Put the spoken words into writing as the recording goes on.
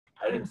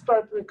I didn't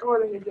start the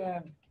recording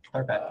again.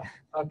 Start back.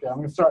 Okay, I'm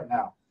going to start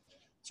now.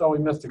 So we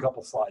missed a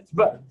couple slides.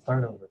 But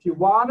Start over. if you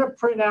want to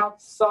print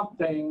out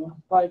something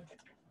like,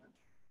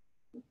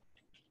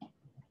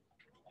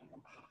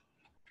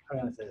 I'm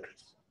going to say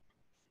this.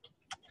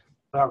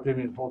 Without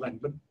giving you the whole thing.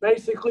 But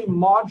basically,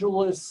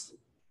 modulus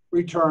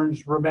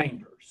returns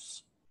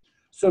remainders.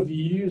 So if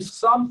you use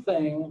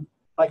something,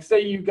 like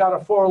say you've got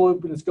a for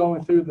loop and it's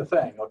going through the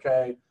thing,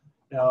 okay?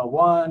 You know,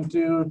 1,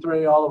 2,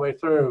 3, all the way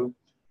through.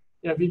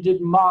 You know, if you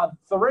did mod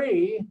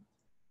 3,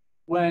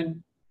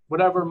 when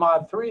whatever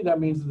mod 3, that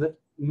means that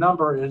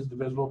number is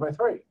divisible by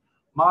 3.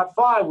 Mod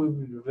 5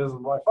 would be divisible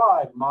by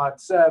 5. Mod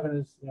 7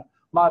 is, you know,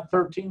 mod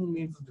 13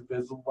 means it's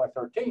divisible by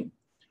 13.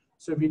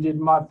 So if you did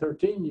mod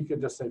 13, you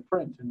could just say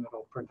print, and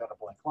it'll print out a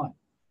blank line.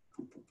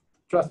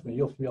 Trust me,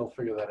 you'll be able to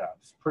figure that out.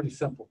 It's pretty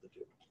simple to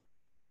do.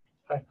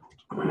 Okay.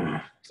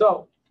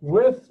 So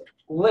with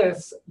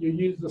lists, you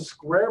use the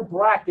square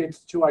brackets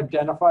to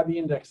identify the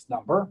index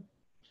number.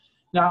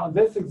 Now, in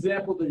this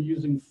example, they're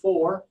using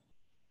 4.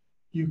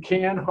 You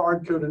can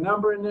hard code a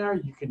number in there.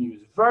 You can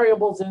use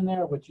variables in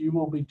there, which you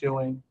will be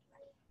doing.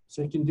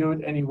 So you can do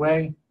it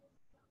anyway.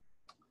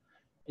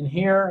 And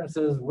here it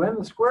says when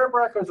the square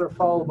brackets are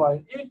followed by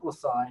an equal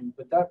sign,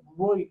 but that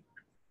really,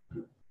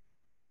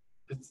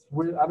 it's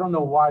weird. I don't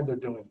know why they're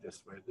doing it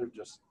this way. They're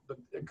just,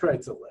 it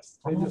creates a list.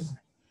 They just,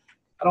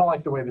 I don't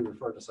like the way they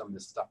refer to some of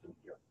this stuff in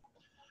here.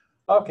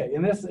 Okay,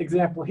 in this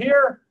example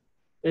here,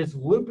 it's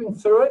looping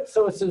through it.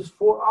 So it says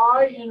for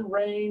I in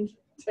range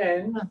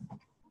 10,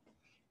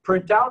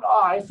 print out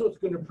I. So it's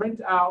going to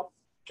print out,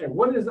 okay,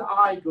 what is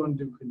I going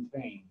to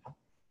contain?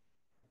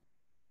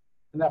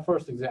 In that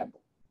first example.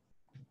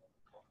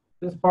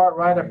 This part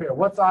right up here,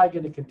 what's I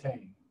going to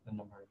contain? The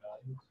number of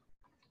values.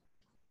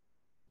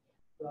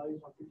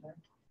 Values what contain?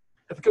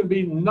 It's going to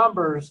be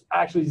numbers,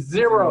 actually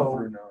 0. 0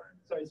 through 9.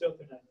 Sorry, 0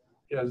 through 9.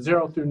 Yeah,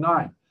 0 through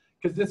 9.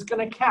 Because it's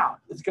going to count.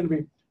 It's going to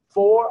be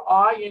for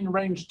I in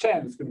range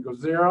 10. It's going to go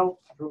 0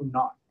 through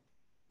 9.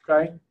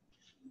 Okay?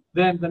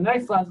 Then the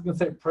next line is going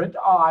to say print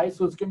I.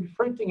 So it's going to be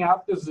printing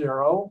out the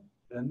 0,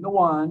 then the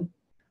 1.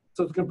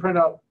 So it's going to print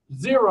out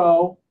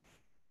 0,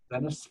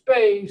 then a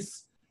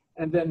space,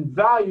 and then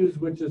values,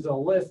 which is a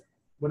list,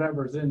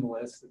 whatever's in the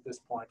list at this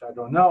point, I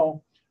don't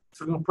know.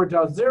 So we're going to print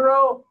out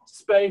 0,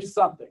 space,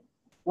 something.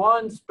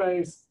 1,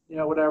 space, you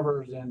know,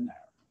 whatever's in there.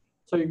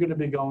 So you're going to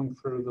be going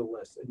through the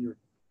list, and you're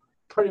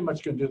pretty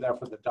much going to do that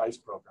for the DICE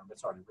program.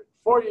 It's already written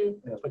for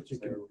you, Yeah, but you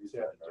can use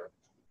that.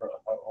 For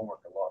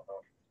homework a lot,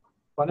 though.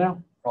 What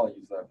now? Probably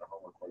use that in the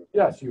homework.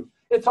 Yes,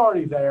 it's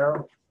already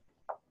there.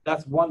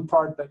 That's one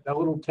part, that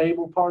little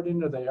table part in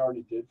there, they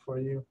already did for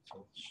you.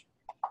 So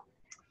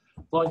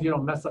as long as you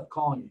don't mess up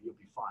calling it, you'll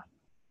be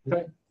fine.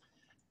 Okay.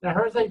 Now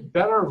here's a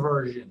better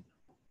version.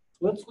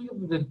 Let's look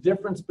at the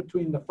difference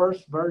between the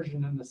first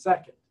version and the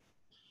second.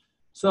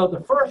 So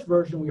the first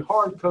version, we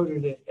hard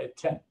coded it at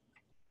 10.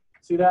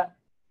 See that?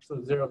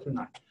 So 0 through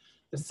 9.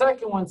 The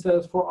second one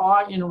says for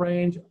I in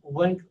range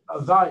length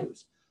of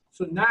values.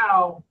 So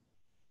now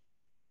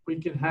we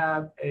can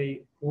have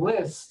a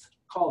list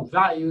called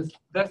values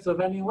that's of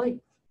any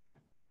length.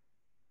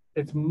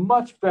 It's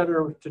much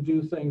better to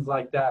do things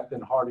like that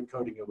than hard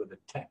coding it with a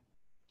 10.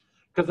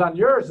 Because on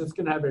yours, it's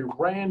going to have a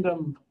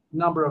random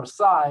number of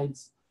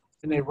sides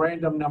and a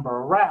random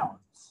number of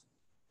rounds.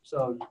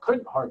 So you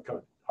couldn't hard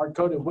code it. Hard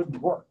code it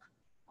wouldn't work.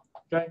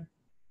 Okay?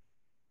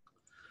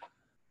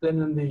 Then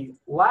in the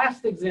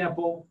last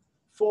example,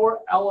 4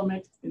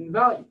 element in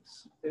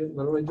values. It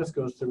literally just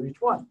goes through each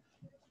one.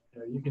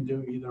 You can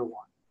do either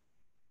one.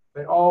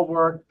 They all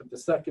work, but the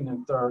second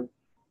and third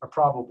are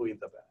probably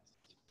the best.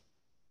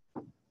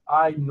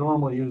 I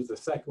normally use the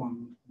second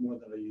one more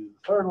than I use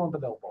the third one,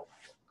 but they'll both.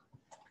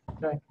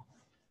 Okay.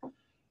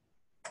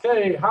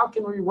 Okay, how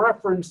can we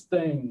reference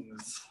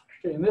things?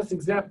 Okay, in this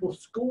example,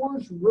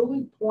 scores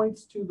really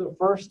points to the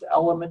first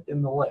element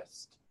in the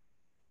list.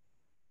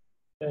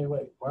 Okay,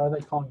 wait, why are they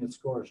calling it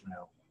scores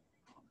now?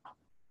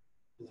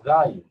 It's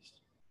values.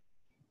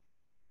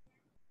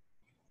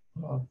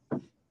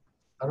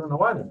 I don't know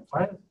why they're,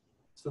 right?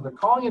 So they're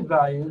calling it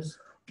values.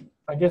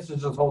 I guess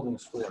it's just holding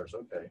scores,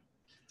 okay.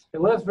 A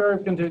list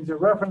variable contains a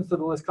reference to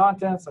the list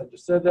contents. I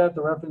just said that.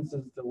 The reference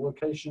is the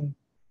location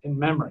in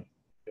memory.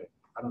 Okay.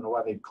 I don't know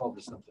why they called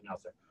this something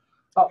else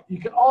there. You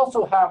can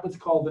also have what's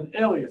called an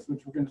alias,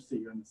 which we're going to see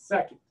in a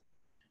second.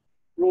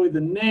 Really,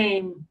 the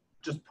name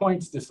just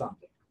points to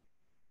something.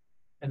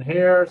 And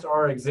here's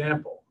our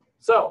example.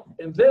 So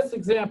in this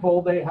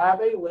example, they have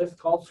a list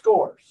called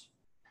scores.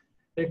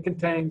 It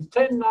contains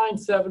 10, 9,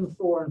 7,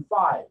 4, and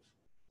 5.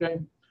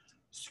 Okay.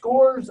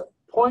 Scores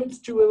points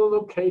to a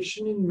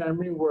location in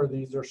memory where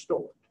these are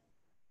stored.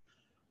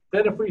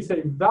 Then if we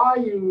say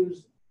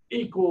values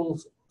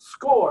equals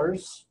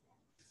scores,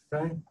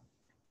 okay,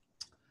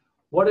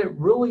 what it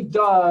really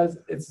does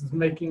is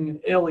making an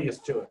alias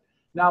to it.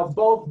 Now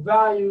both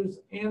values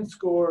and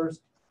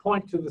scores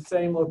point to the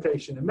same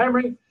location in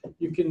memory.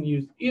 You can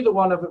use either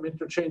one of them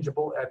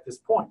interchangeable at this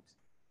point.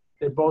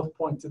 They both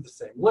point to the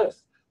same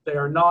list. They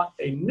are not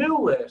a new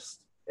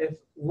list.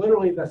 It's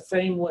literally the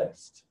same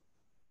list.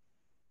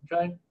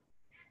 Okay?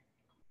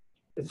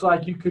 It's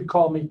like you could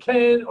call me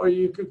Ken or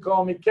you could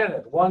call me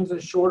Kenneth. One's a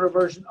shorter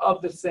version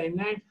of the same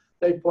name.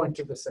 They point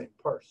to the same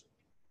person.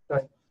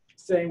 Okay?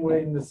 Same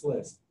way in this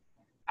list.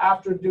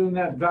 After doing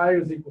that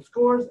values equal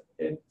scores,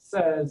 it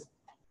says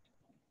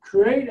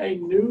create a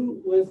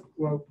new list.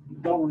 Well,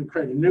 don't want to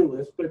create a new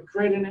list, but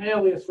create an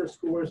alias for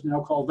scores now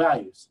called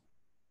values.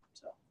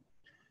 So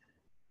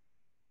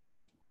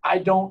I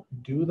don't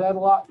do that a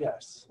lot,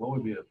 yes. What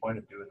would be the point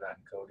of doing that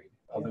in coding,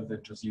 other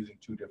than just using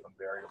two different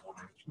variables?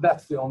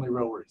 That's the only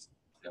real reason.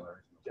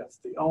 That's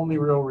the only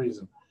real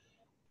reason.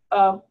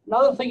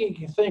 Another thing you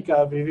can think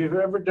of, if you've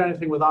ever done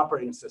anything with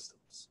operating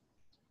systems,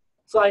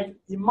 it's like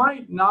you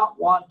might not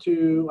want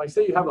to, like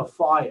say you have a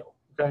file,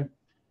 okay?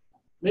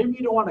 Maybe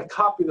you don't want to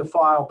copy the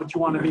file, but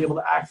you want to be able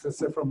to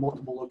access it from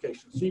multiple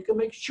locations. So you can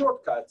make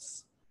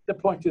shortcuts that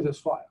point to this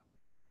file.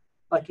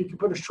 Like you can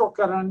put a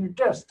shortcut on your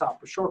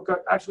desktop, a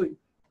shortcut, actually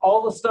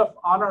all the stuff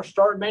on our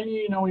start menu,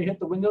 you know, when you hit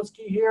the Windows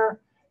key here,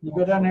 you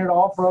go down here to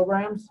all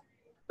programs,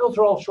 those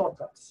are all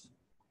shortcuts.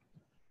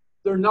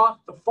 They're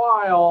not the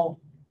file.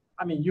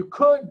 I mean, you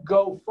could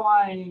go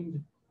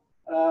find,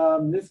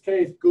 in this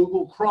case,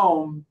 Google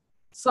Chrome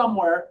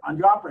somewhere on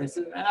your operating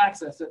system and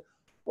access it.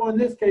 Or in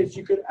this case,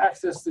 you could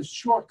access this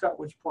shortcut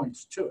which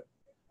points to it.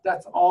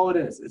 That's all it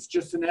is. It's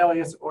just an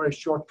alias or a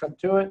shortcut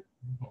to it.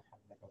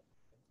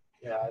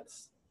 Yeah,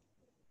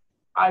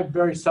 I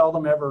very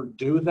seldom ever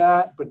do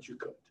that, but you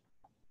could.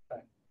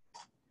 Okay.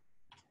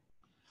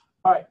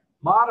 All right,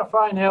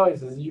 modifying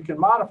aliases. You can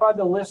modify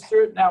the list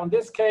through it. Now, in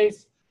this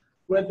case,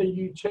 whether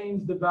you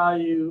change the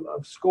value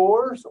of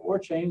scores or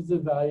change the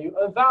value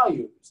of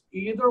values,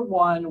 either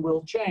one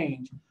will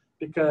change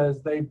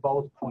because they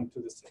both point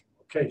to the same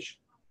location.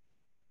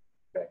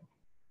 Okay,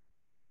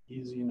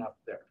 easy enough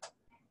there.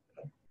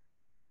 Okay.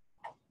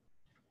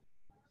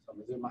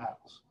 Someone's in my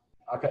house.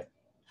 Okay.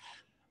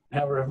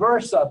 Now,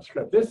 reverse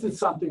subscript. This is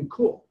something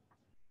cool.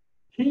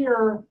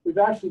 Here, we've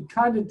actually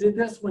kind of did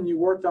this when you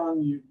worked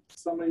on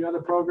some of the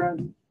other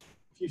programs.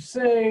 If you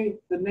say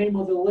the name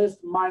of the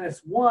list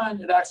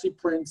 -1, it actually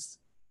prints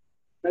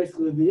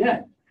basically the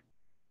end.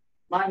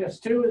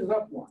 -2 is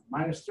up 1,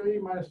 -3,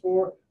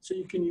 -4. So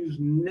you can use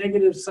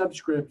negative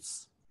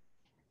subscripts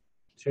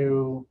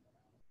to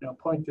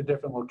point to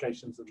different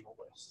locations in the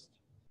list,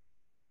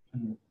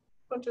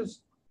 which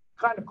is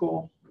kind of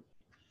cool.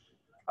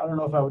 I don't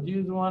know if I would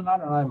use one. I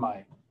don't know, I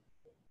might.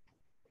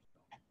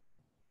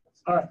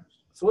 All right,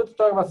 so let's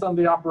talk about some of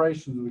the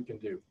operations we can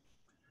do.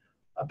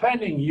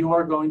 Appending, you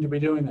are going to be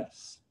doing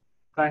this,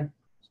 okay?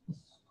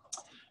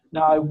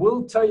 Now, I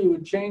will tell you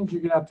a change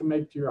you're going to have to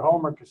make to your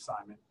homework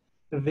assignment.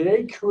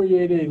 They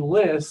create a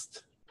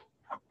list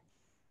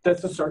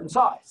that's a certain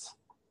size,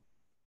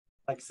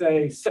 like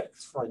say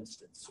 6, for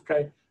instance,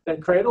 okay? They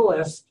create a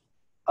list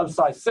of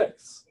size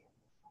 6.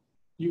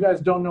 You guys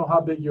don't know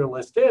how big your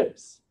list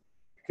is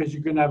because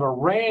you're going to have a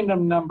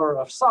random number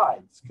of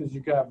sides because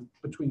you can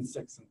have between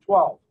 6 and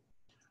 12.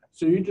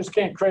 So you just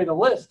can't create a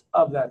list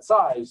of that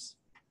size.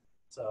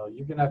 So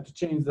you're going to have to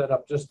change that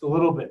up just a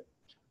little bit.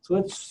 So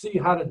let's see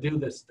how to do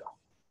this stuff.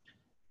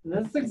 In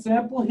this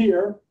example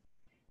here,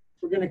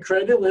 we're going to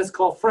create a list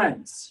called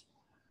friends.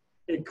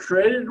 It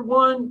created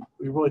one.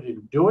 We really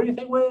didn't do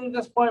anything with it at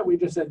this point. We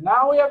just said,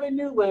 now we have a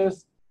new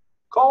list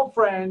called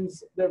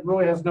friends that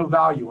really has no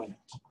value in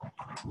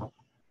it.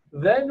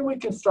 Then we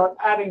can start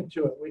adding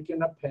to it. We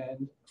can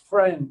append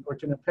friend, or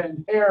can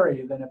append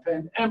Harry, then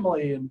append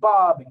Emily and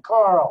Bob and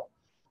Carl.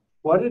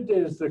 What it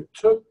did is it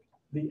took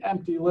the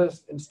empty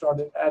list and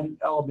started adding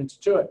elements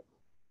to it.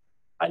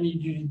 I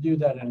need you to do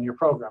that in your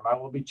program. I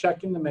will be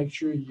checking to make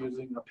sure you're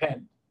using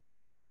append.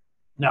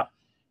 Now,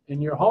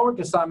 in your homework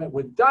assignment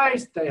with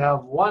DICE, they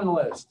have one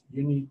list.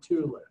 You need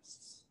 2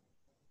 lists.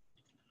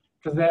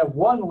 Because they have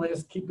one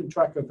list keeping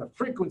track of the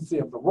frequency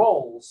of the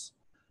rolls,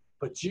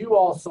 but you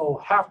also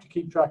have to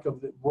keep track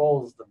of the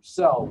rolls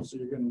themselves, so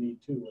you're going to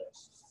need 2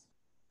 lists.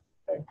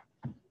 Okay?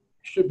 You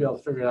should be able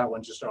to figure it out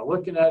once you start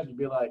looking at it. You'd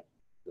be like,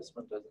 this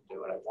one doesn't do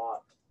what I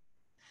want.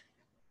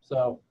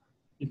 So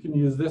you can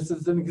use this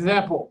as an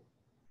example.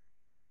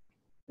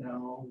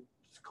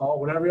 Just call it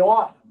whatever you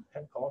want.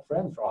 Heck, call it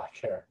friends for all I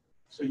care.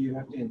 So you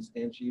have to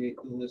instantiate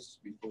the lists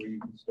before you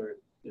can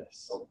start?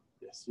 Yes. Oh.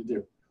 Yes, you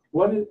do.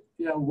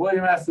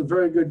 William asked a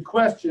very good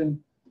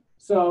question.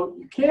 So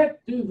you can't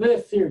do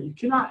this here. You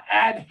cannot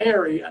add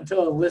Harry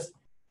until a list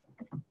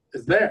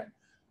is there.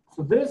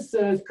 So this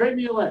says, create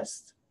me a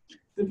list.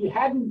 If you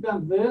hadn't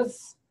done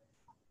this,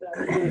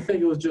 you're going to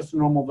think it was just a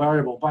normal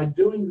variable. By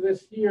doing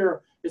this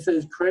here, it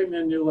says, create me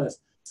a new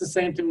list. It's the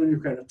same thing when you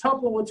create a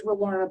tuple, which we'll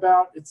learn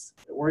about,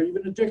 or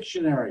even a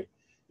dictionary.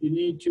 You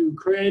need to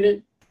create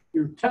it.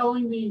 You're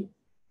telling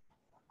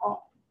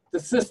the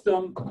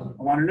system,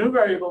 I want a new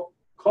variable,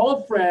 call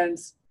it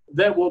friends,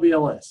 that will be a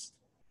list.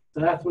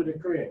 So that's what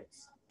it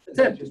creates.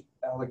 It's just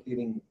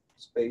allocating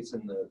space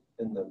in the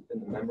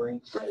memory.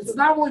 It's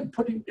not really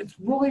it's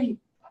really,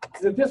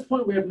 because at this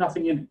point we have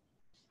nothing in it.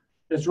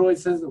 It really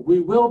says that we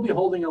will be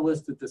holding a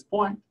list at this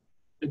point.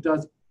 It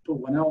does put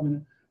one element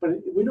in, but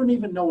we don't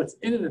even know what's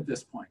in it at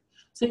this point.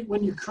 See,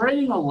 when you're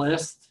creating a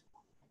list,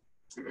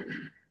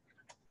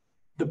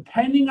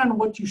 depending on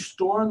what you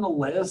store in the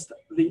list,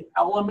 the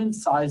element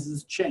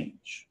sizes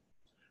change.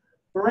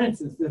 For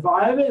instance, if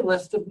I have a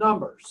list of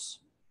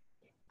numbers,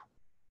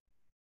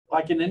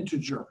 like an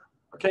integer,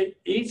 okay,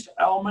 each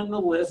element in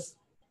the list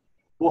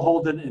will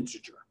hold an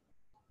integer,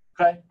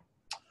 okay?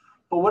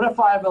 But what if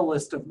I have a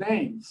list of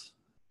names?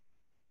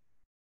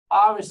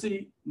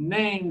 Obviously,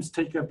 names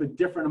take up a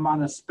different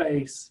amount of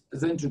space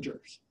as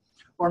integers,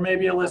 or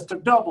maybe a list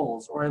of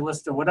doubles or a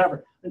list of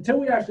whatever. Until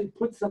we actually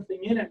put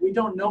something in it, we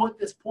don't know at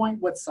this point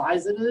what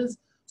size it is,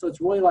 so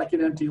it's really like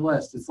an empty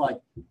list. It's like,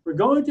 we're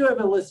going to have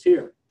a list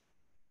here.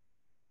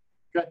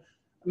 Okay.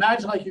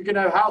 Imagine like you're going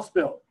to have a house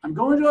built. I'm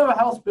going to have a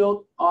house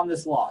built on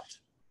this lot.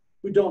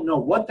 We don't know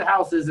what the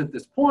house is at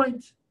this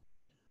point,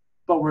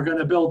 but we're going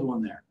to build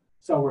one there.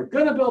 So we're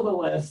going to build a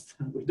list.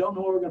 We don't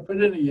know what we're going to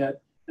put in it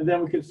yet, and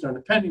then we can start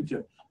appending to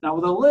it. Now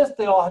with a list,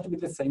 they all have to be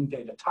the same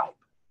data type.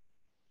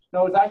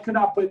 Now I could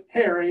not put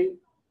Harry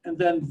and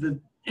then the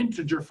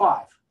integer 5.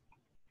 I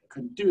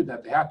couldn't do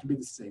that. They have to be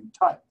the same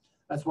type.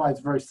 That's why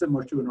it's very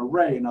similar to an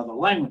array in other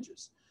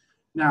languages.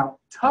 Now,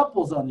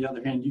 tuples, on the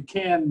other hand, you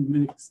can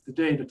mix the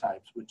data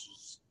types, which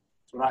is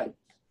what I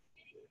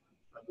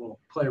will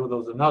play with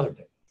those another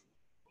day.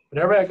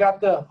 But everybody got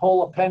the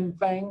whole append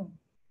thing?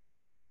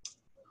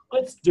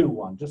 Let's do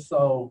one, just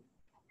so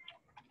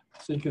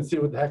you can see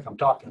what the heck I'm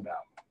talking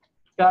about.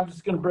 Okay, I'm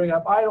just going to bring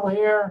up idle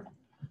here.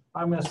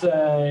 I'm going to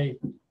say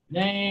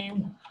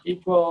name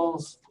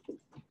equals,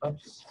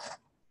 oops,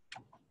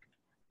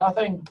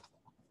 nothing.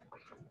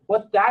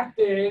 What that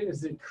did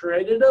is it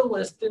created a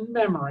list in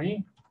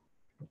memory.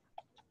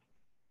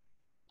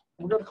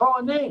 We're going to call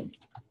it name.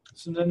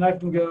 So then I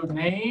can go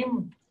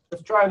name.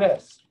 Let's try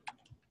this.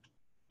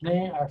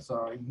 Name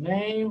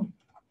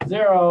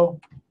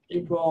 0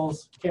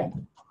 equals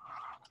Ken.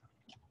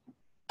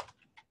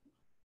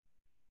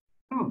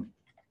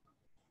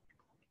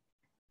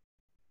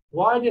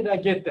 Why did I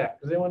get that?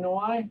 Does anyone know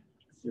why?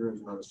 0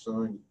 is not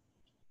assigned.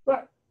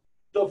 But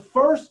the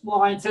first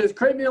line says,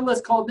 create me a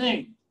list called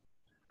name.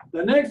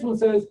 The next one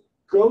says,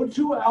 go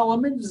to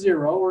element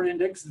 0 or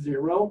index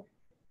 0,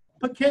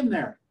 put Ken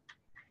there.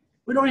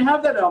 We don't even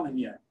have that element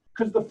yet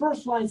because the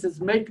first line says,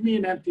 make me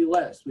an empty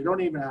list. We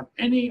don't even have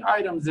any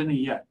items in it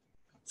yet.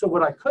 So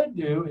what I could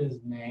do is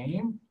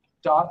name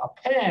dot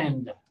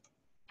append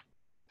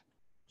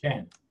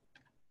Ken.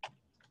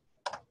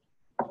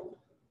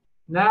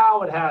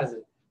 Now it has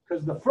it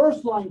because the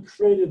first line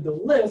created the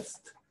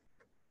list.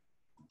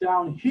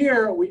 Down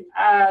here, we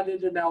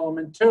added an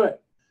element to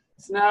it.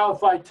 So now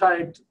if I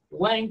typed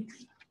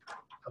length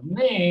of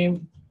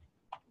name,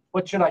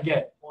 what should I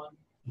get? 1.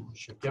 You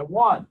should get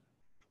 1.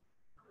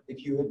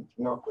 If you had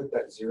not put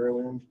that 0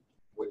 in,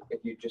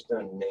 if you just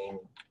done name,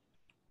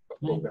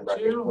 open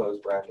bracket, 2. close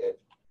bracket,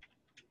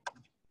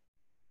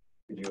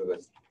 could you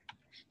have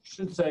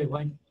Should say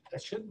length. I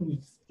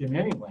shouldn't give me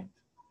any length.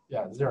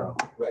 Yeah, 0.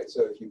 right?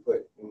 So if you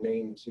put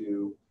name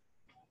to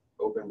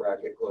open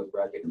bracket, close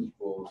bracket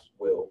equals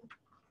will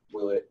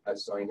it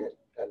assign it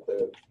at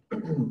the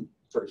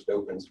first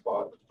open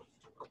spot?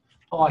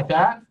 Oh, like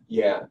that?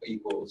 Yeah,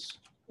 equals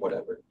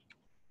whatever.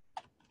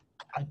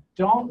 I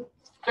don't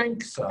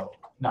think so.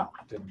 No,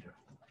 I didn't do it.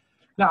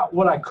 Now,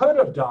 what I could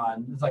have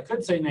done is I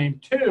could say name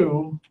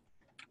 2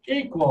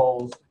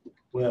 equals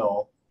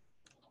will.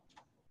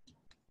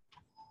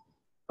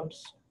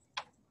 Oops.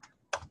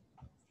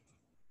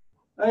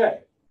 Okay,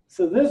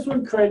 so this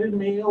one created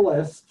me a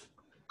list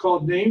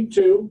called name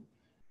 2.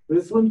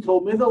 This one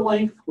told me the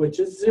length, which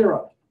is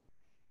 0.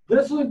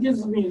 This one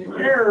gives me an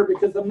error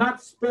because I'm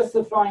not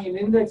specifying an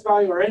index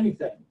value or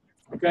anything,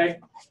 okay?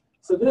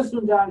 So this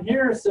one down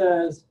here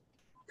says,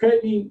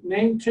 create me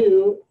name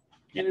 2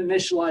 and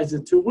initialize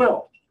it to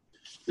will.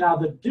 Now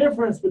the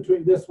difference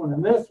between this one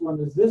and this one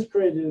is this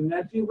created an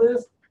empty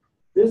list.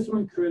 This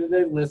one created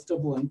a list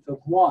of length of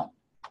 1,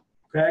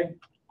 okay?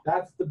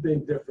 That's the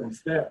big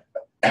difference there.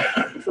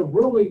 So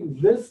really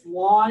this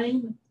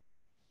line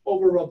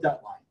overrode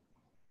that line.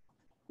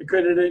 We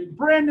created a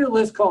brand new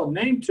list called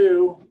name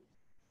 2,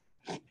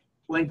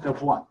 length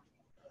of 1.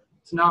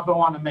 So now if I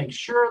want to make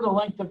sure the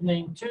length of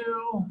name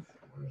 2,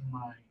 where's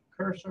my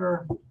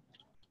cursor?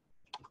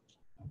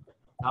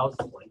 Now it's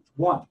length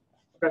 1.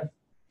 Okay.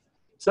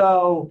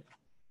 So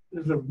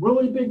there's a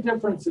really big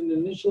difference in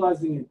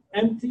initializing an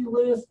empty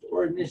list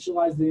or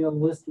initializing a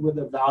list with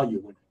a value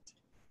in it.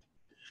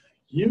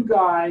 You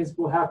guys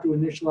will have to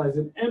initialize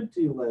an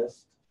empty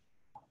list,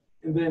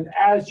 and then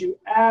as you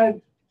add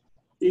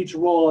each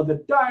roll of the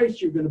dice,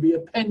 you're going to be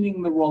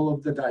appending the roll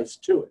of the dice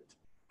to it.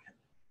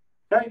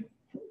 Okay?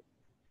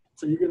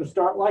 So you're going to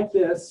start like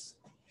this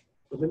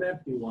with an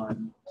empty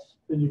one.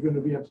 Then you're going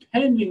to be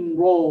appending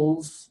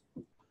rolls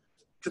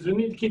because we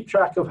need to keep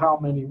track of how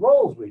many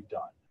rolls we've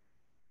done.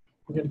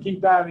 We're going to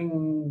keep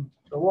adding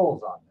the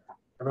rolls on there.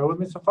 Everybody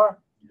with me so far?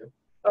 Yep.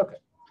 Okay.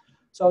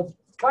 So it's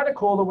kind of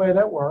cool the way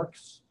that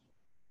works.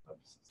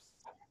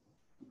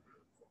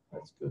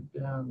 Let's go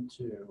down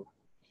to,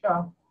 yeah.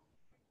 All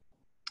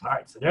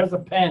right, so there's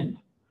append.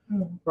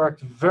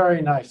 Worked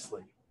very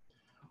nicely.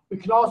 We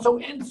can also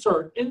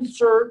insert.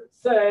 Insert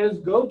says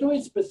go to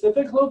a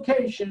specific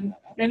location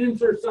and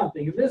insert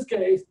something. In this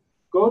case,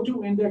 go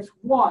to index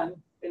 1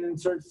 and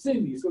insert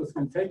Cindy. So it's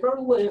going to take our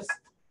list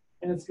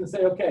and it's going to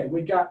say, okay,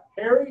 we got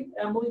Harry,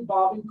 Emily,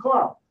 Bob, and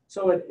Carl.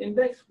 So at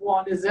index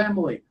 1 is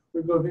Emily.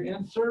 We're going to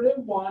insert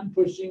in 1,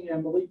 pushing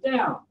Emily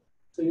down.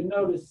 So you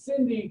notice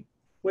Cindy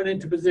went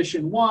into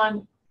position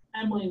 1.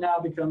 Emily now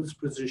becomes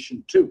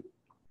position 2.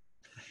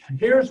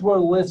 Here's where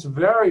lists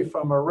vary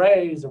from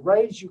arrays.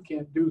 Arrays, you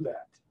can't do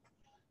that.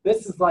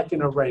 This is like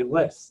an array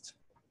list.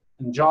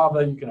 In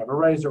Java, you can have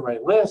arrays, array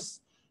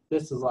lists.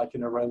 This is like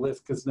an array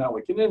list because now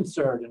we can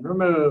insert and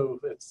remove.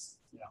 It's,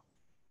 you know,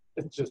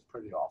 it's just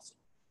pretty awesome.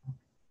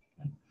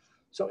 Okay.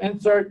 So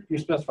insert, you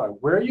specify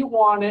where you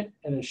want it,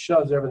 and it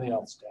shoves everything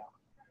else down.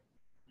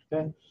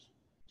 Okay.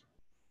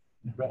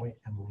 Wait,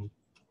 Emily.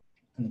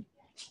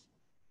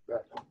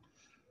 Right.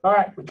 All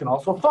right, we can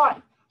also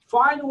find.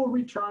 Find will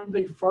return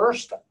the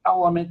first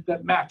element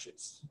that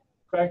matches.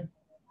 Okay.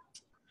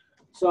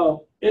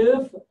 So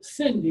if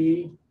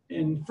Cindy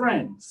in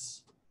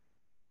friends,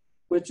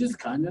 which is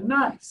kind of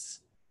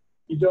nice.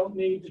 You don't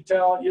need to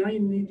tell, you don't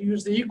even need to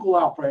use the equal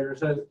operator. It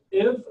says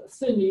if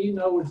Cindy, in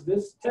other words,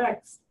 this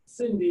text,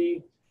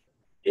 Cindy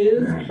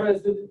is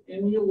present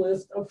in your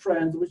list of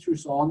friends, which we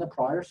saw on the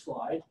prior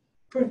slide,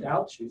 print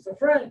out she's a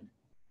friend.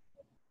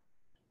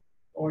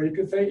 Or you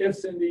could say if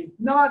Cindy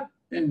not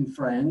in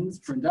friends,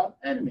 print out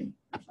enemy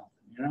or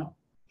something, you know?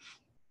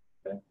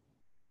 Okay.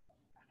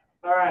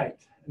 All right.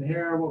 And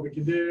here what we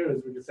can do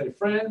is we can say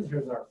friends,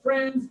 here's our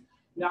friends.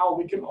 Now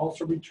we can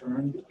also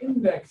return the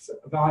index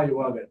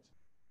value of it.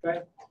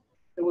 Okay.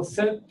 It was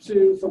sent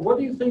to, so what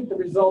do you think the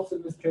results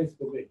in this case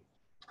will be?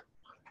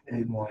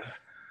 8-1.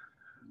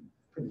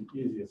 Pretty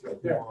easy, it's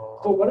right there.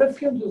 So what it's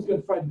going to do is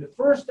going to find the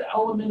first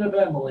element of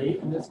Emily,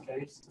 in this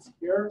case is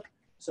here.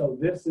 So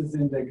this is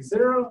index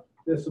 0,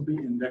 this will be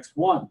index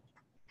 1.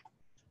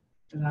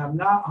 And I'm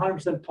not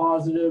 100%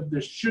 positive.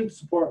 This should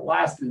support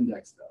last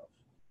index though.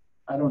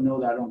 I don't know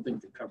that. I don't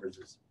think it covers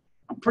this.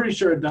 I'm pretty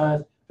sure it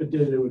does. If it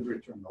did, it would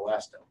return the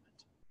last element.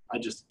 I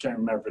just can't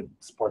remember if it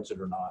supports it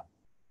or not.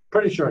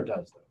 Pretty sure it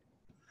does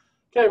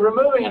though. Okay,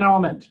 removing an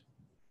element.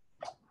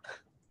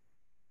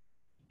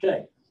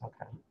 Okay.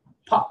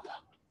 Pop.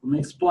 Let me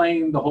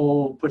explain the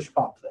whole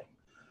push-pop thing.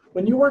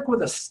 When you work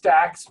with a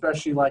stack,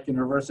 especially like in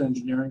a reverse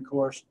engineering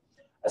course,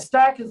 a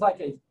stack is like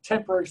a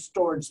temporary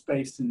storage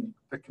space in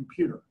the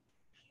computer.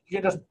 You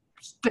can just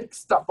stick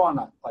stuff on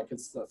it, like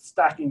it's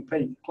stacking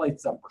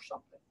plates up or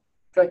something.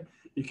 Okay,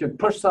 you can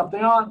push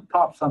something on,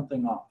 pop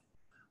something off.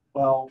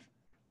 Well,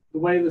 the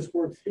way this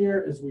works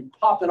here is we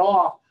pop it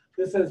off.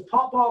 This says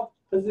pop off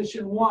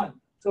position 1.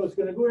 So it's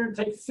going to go here and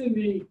take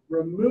Cindy,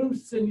 remove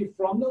Cindy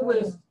from the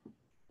list,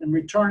 and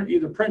return it,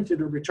 either print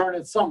it or return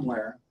it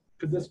somewhere,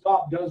 because this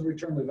pop does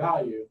return the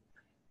value.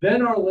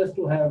 Then our list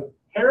will have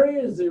Harry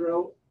is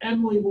 0,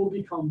 Emily will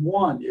become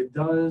 1. It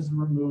does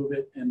remove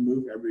it and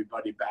move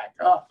everybody back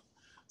up.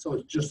 So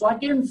it's just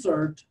like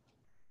insert,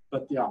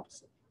 but the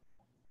opposite.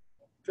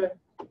 Okay.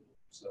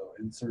 So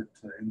insert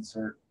to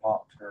insert,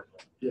 pop to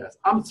remove. Yes,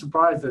 I'm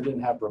surprised they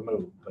didn't have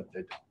remove, but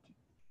they don't.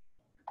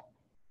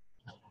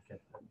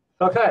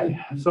 Okay,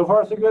 so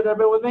far so good,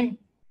 everybody with me?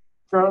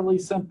 Fairly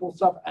simple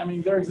stuff. I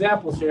mean, their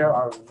examples here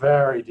are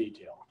very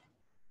detailed.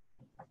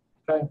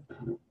 Okay.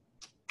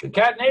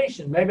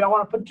 Concatenation, maybe I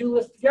want to put 2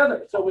 lists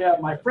together. So we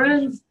have my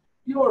friends,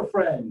 your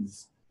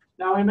friends.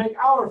 Now we make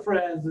our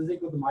friends is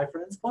equal to my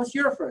friends plus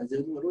your friends.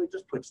 It literally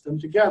just puts them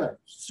together.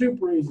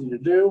 Super easy to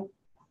do.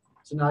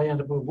 So now you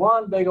end up with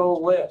one big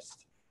old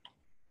list.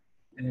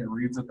 And it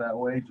reads it that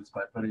way just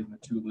by putting the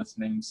 2 list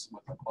names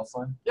with a plus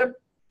sign? Yep,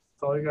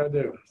 that's all you gotta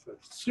do. So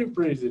it's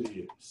super easy to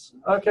use.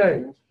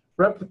 Okay,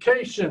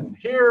 replication.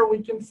 Here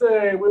we can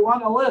say we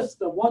want a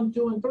list of 1,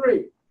 2, and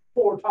 3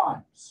 4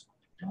 times.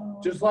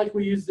 Just like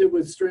we used it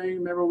with string.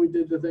 Remember we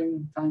did the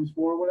thing times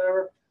 4 or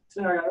whatever?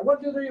 So now I got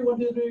 1, 2, 3, 1,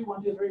 2, 3,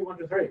 1, 2, 3, 1,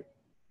 2, 3.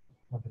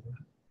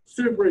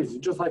 Super easy,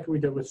 just like we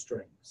did with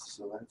strings.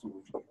 So that's what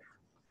we do.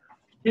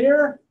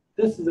 Here,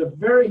 this is a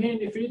very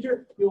handy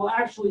feature. You will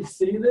actually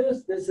see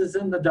this. This is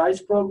in the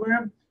DICE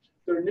program.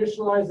 They're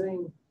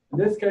initializing, in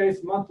this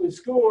case, monthly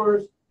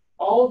scores,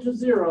 all to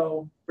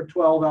 0 for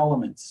 12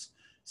 elements.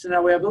 So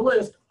now we have the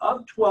list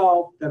of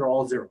 12 that are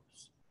all zeros.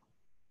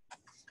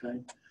 Okay.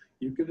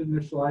 You could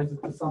initialize it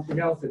to something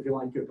else if you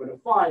like. You could put a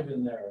 5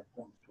 in there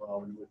from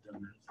 12 and with them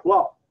as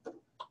well.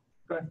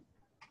 Okay.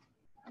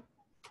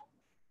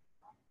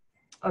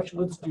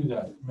 Actually, let's do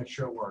that. Make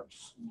sure it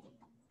works.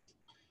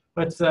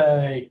 Let's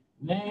say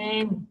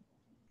name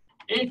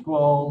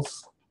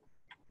equals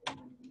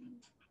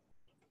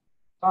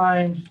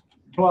times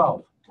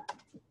 12.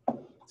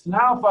 So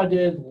now if I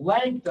did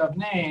length of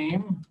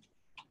name,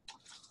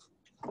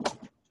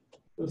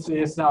 let's see,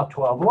 it's now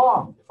 12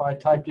 long. If I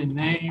typed in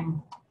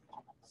name,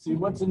 see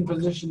what's in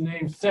position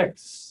name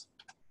 6.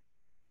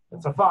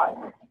 That's a 5.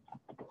 Let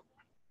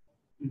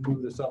me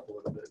move this up a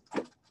little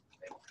bit.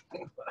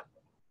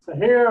 So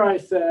here I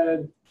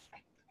said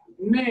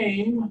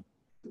name,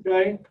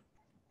 okay?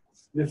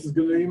 This is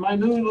going to be my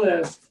new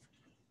list.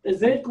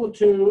 is equal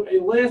to a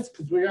list,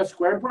 because we got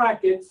square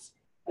brackets,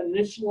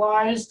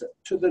 initialized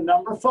to the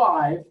number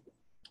 5,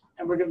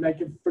 and we're going to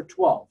make it for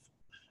 12.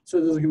 So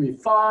there's going to be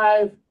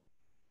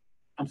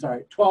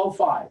 12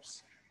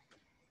 fives.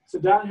 So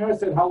down here I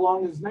said, how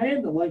long is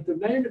name? The length of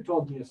name, it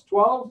told me it's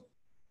 12.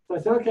 So I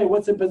said, okay,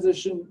 what's in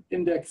position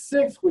index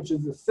 6, which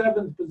is the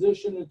 7th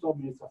position? It told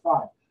me it's a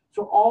 5.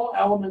 So all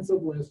elements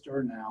of list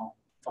are now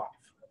 5.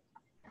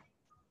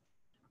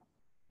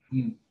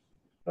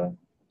 Okay.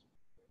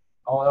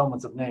 All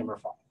elements of name are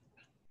 5.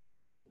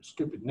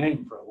 Stupid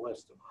name for a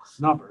list of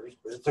numbers,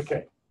 but it's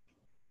okay.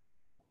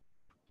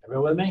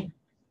 Everyone with me?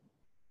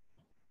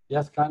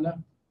 Yes, kind of?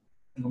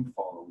 I'm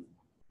following.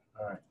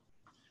 All right.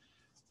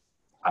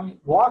 I mean,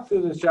 walk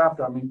through this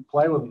chapter. I mean,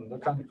 play with them. They're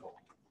kind of cool.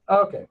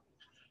 Okay.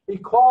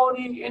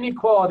 Equality,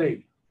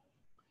 inequality.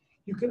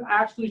 You can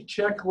actually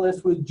check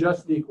lists with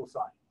just the equal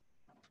sign.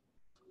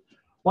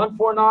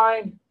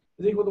 149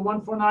 is equal to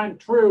 149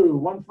 true.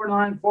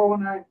 149,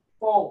 419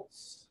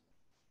 false.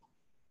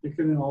 You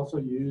can also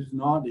use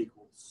not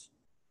equals.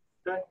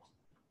 Okay.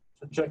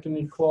 So checking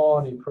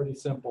equality, pretty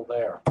simple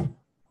there.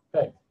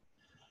 Okay.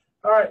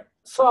 All right.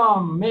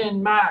 Sum,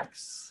 min,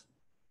 max.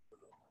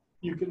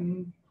 You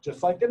can,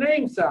 just like the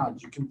name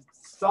sounds, you can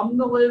sum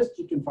the list,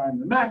 you can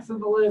find the max of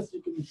the list,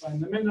 you can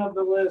find the min of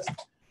the list.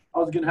 I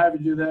was going to have you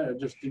do that, I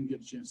just didn't get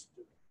a chance to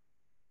do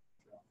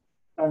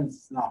it. I mean,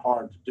 it's not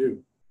hard to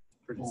do.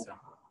 Pretty simple.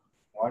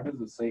 Why does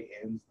it say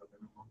ends the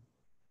minimum?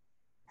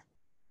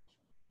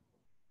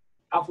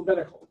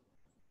 Alphabetical.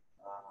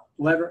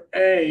 Letter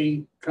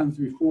A comes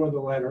before the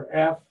letter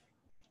F.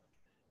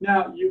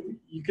 Now, you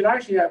could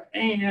actually have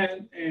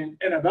and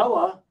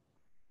Annabella,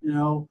 you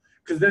know,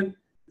 because then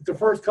if the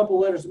first couple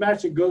letters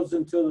match, it goes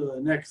into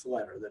the next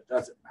letter that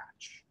doesn't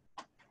match.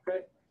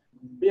 Okay?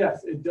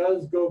 Yes, it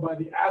does go by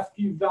the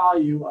ASCII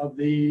value of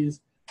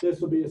these.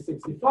 This will be a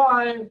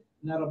 65, and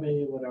that'll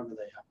be whatever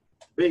they happen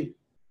to be.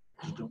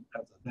 You don't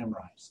have to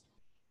memorize.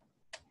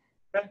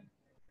 Okay?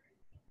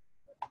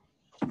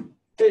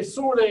 Okay,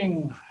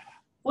 sorting.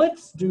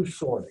 Let's do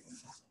sorting.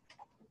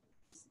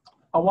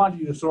 I wanted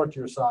you to sort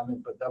your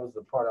assignment, but that was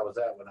the part I was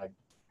at when I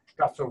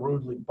got so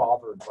rudely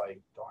bothered by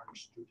darn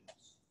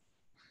students.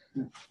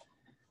 That's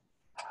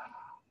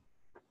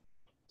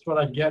what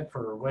I get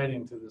for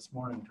waiting to this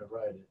morning to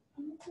write it.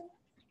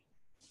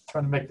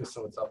 Trying to make this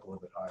so it's up a little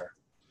bit higher.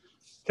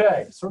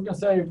 Okay, so we're going to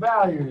say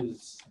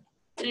values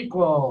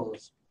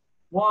equals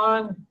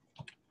 1,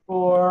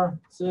 4,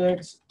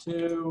 6,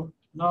 2,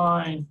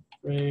 9,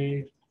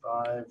 3,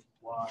 5,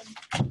 1,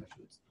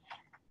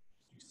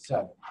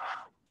 7.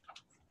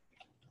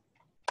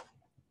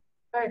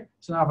 Okay,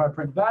 so now if I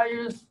print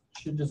values,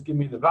 it should just give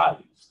me the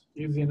values.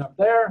 Easy enough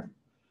there.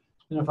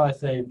 And if I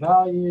say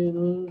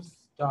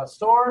values dot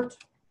sort,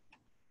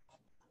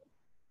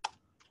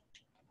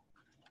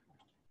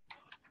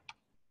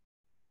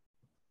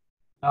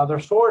 now they're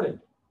sorted.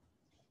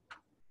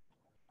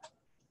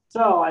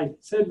 So I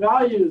said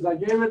values, I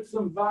gave it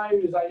some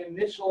values, I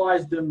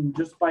initialized them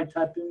just by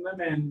typing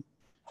them in.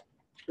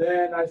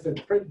 Then I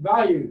said print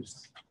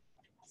values.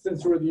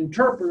 Since we're the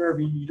interpreter,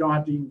 you don't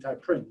have to even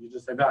type print, you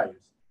just say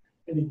values.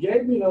 And he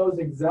gave me those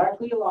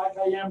exactly like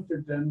I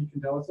entered them. You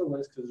can tell it's a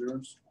list because they're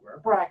in square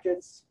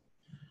brackets.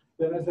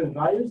 Then I said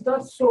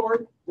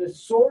values.sort.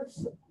 This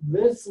sorts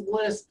this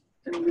list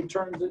and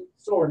returns it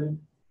sorted.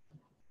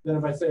 Then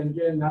if I say it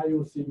again, now you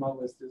will see my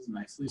list is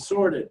nicely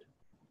sorted.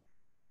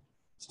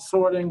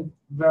 Sorting,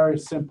 very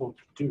simple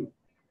to do.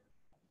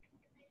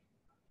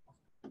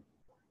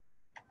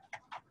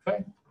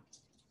 Okay.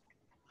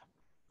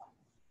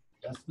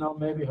 Yes, no,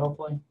 maybe,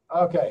 hopefully.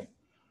 Okay.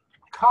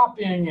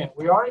 Copying it.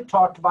 We already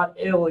talked about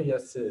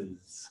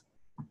aliases.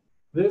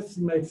 This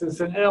makes this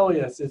an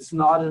alias. It's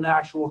not an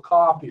actual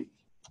copy.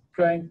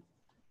 Okay.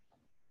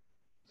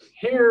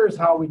 Here's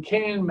how we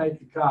can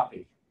make a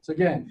copy. So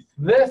again,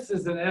 this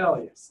is an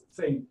alias. It's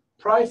saying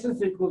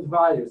prices equals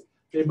values.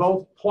 They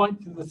both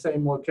point to the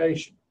same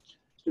location.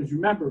 Because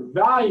remember,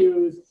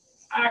 values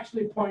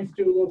actually points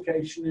to a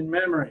location in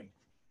memory.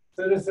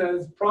 So this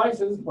says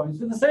prices points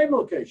to the same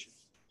location.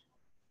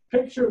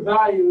 Picture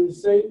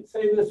values, say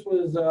this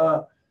was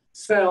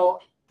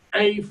cell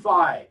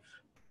A5,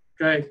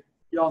 okay?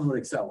 Y'all know what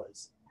Excel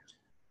is.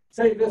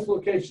 Say this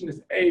location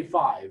is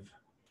A5.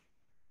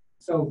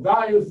 So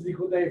values is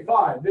equal to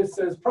A5. This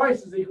says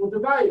price is equal to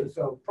value.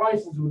 So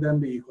prices would then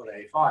be equal to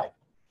A5.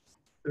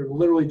 They're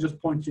literally just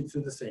pointing to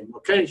the same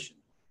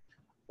location.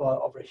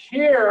 But over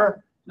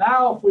here,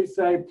 now if we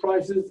say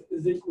prices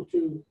is equal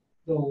to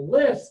the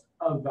list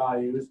of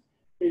values,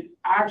 it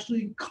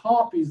actually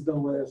copies the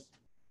list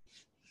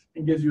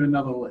and gives you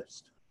another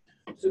list.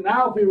 So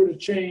now if we were to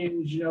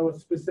change, you know, a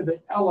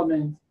specific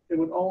element, it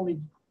would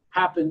only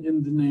happen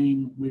in the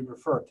name we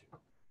refer to.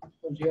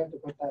 Would you have to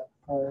put that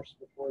first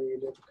before you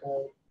did the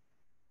code?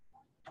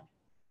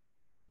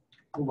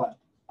 What?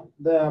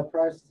 The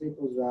price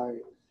equals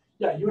value.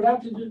 Yeah, you would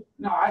have to do,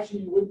 no,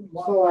 actually you wouldn't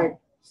want. So like,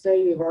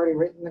 say you've already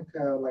written the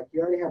code, like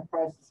you already have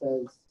price that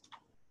says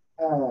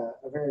a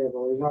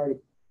variable, you've already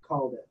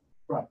called it.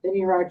 Right. Then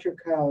you write your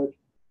code,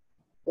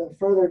 But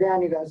further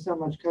down, you got so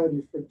much code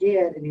you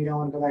forget, and you don't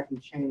want to go back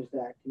and change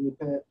that. Can you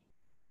put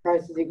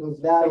prices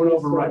equals I would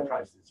values? overwrite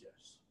prices,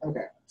 yes.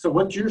 Okay. So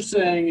what you're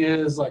saying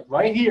is like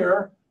right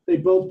here, they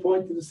both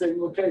point to the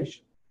same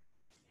location.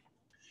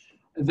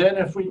 And then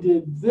if we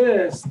did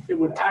this, it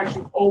would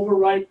actually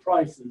overwrite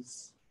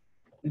prices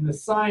and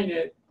assign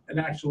it an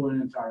actual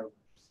and entire list.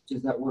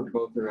 Does that work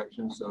both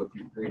directions? So if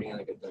you're creating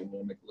like a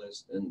dynamic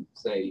list and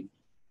say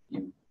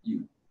you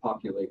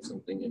populate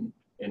something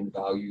in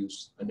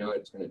values, I know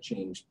it's going to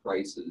change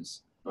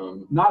prices.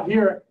 Not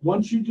here.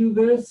 Once you do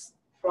this,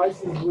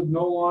 prices would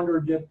no longer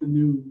get the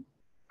new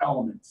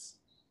elements.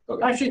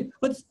 Okay. Actually,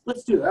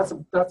 let's do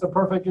that. That's a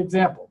perfect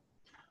example.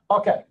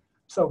 Okay,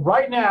 so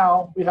right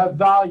now we have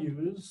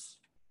values,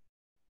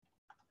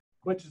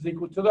 which is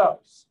equal to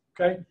those.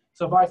 Okay,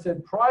 so if I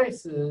said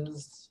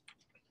prices,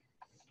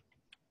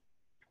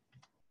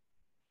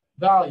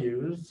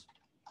 values,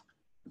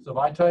 so if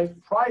I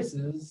type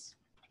prices,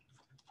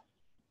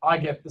 I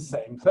get the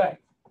same thing.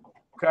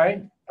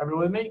 Okay,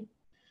 everyone with me?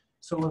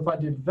 So if I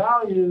did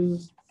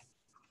values,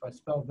 if I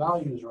spell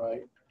values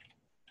right,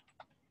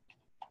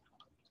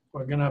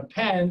 we're going to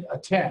append a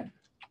 10.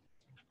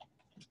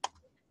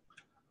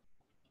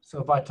 So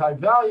if I type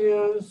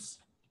values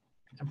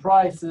and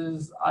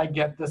prices, I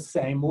get the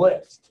same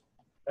list.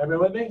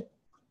 Everyone with me?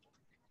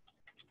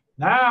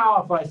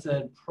 Now, if I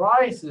said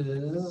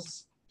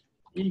prices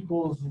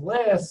equals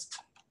list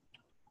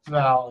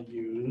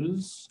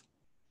values,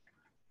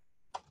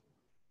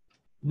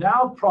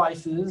 now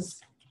prices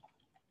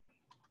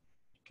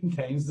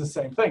contains the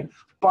same thing,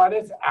 but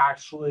it's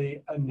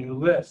actually a new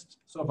list.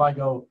 So if I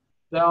go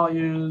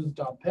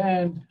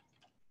values.append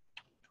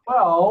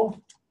 12,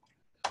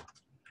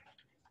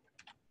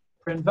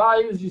 print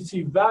values, you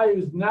see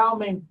values now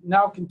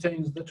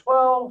contains the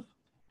 12.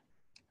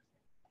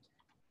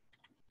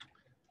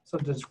 So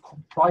does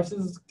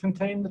prices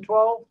contain the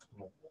 12?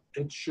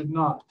 It should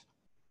not.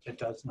 It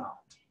does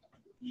not.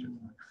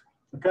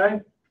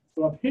 Okay?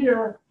 So up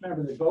here,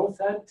 remember they both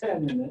had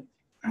 10 in it.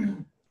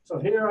 So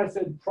here I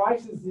said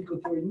price is equal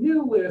to a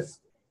new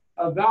list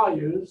of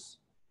values.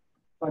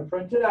 If I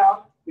print it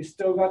out, we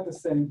still got the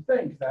same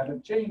thing because I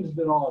haven't changed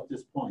it all at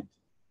this point.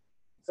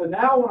 So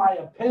now when I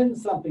append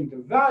something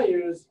to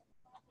values,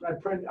 when I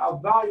print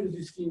out values,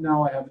 you see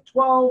now I have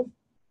 12.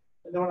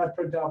 And then when I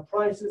print out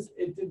prices,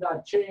 it did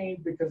not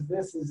change because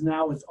this is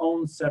now its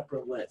own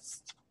separate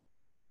list.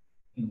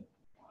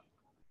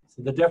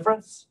 See the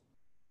difference?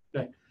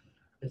 Okay.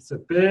 It's a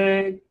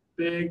big,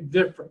 big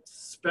difference,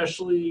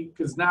 especially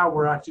because now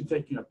we're actually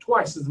taking up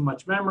twice as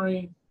much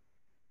memory,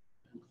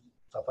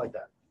 stuff like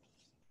that.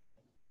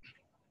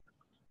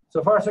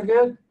 So far, so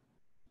good?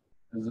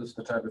 Is this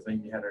the type of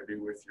thing you had to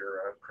do with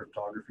your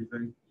cryptography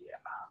thing? Yeah,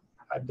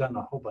 I've done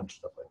a whole bunch of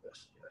stuff like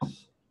this,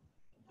 yes.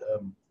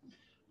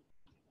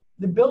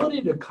 The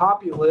ability to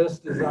copy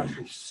list is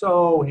actually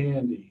so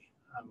handy.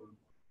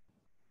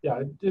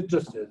 Yeah, it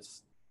just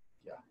is.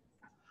 Yeah.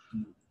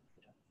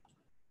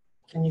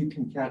 Can you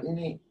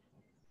concatenate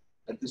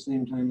at the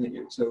same time that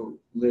you're, so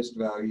list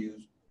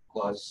values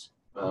plus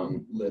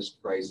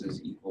list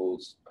prices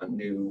equals a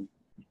new.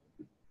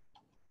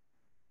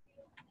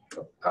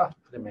 I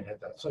didn't mean to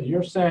hit that. So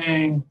you're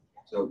saying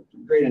So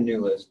create a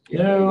new list.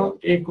 Yeah, there you new go.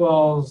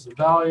 equals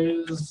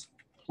values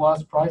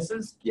plus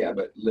prices? Yeah,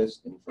 but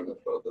list in front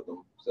of both of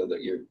them so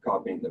that you're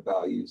copying the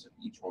values of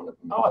each one of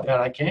them. Oh,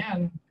 that I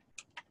can.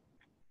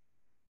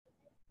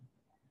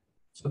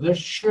 So this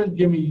should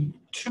give me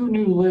two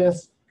new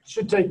lists.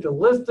 Should take the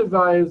list of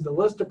values, the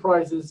list of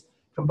prices,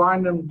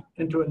 combine them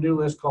into a new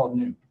list called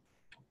new.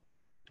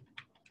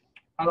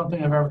 I don't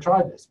think I've ever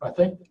tried this, but I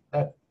think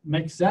that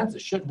makes sense.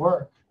 It should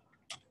work.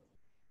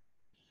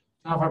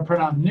 Now if I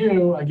print out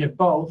new, I get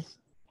both.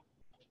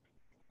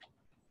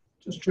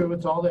 Just true,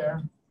 it's all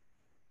there.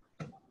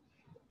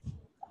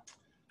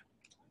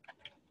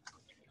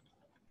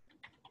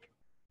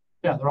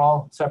 Yeah, they're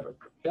all separate.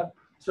 Yep.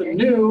 So Can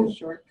you do new. a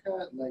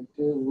shortcut, like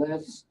do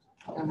list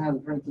and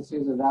have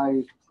parentheses of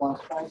values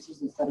plus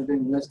prices instead of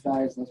doing list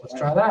values. Let's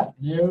try that.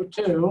 New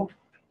 2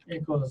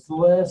 equals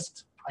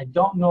list. I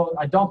don't know.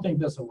 I don't think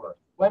this will work.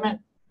 Wait a minute.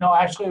 No,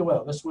 actually it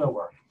will. This will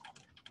work.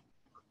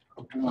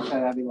 I'm gonna try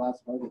that'd be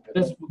last part.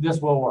 This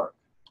will work.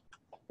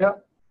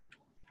 Yep.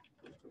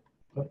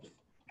 Oops.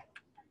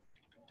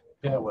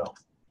 Yeah, it will.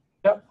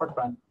 Yep, worked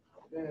fine.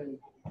 Okay.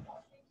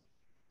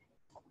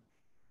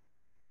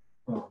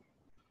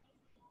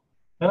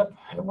 Yep,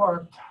 it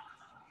worked.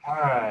 All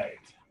right.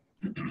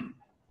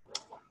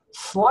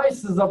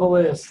 Slices of a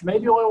list.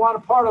 Maybe you only want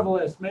a part of a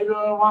list. Maybe you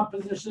only want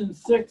position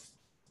 6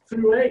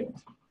 through 8.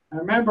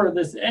 And remember,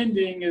 this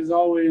ending is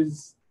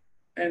always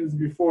ends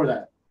before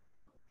that.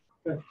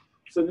 Okay.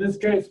 So in this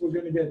case, we're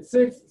going to get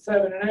 6,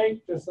 7, and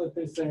 8, just like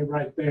they say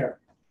right there.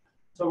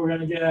 So we're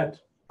going to get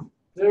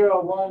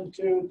 0, 1,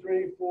 2,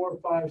 3, 4,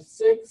 5,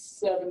 6,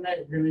 7,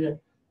 8. We're going to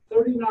get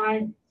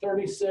 39,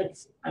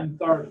 36, and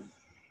 30.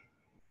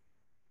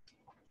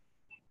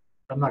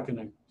 I'm not going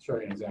to show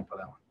you an example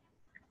of that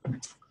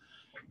one.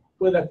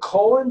 With a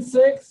colon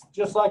 6,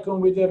 just like when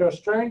we did our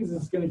strings,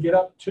 it's going to get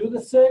up to the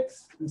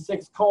 6, and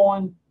 6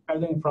 colon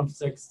everything from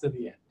 6 to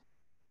the end.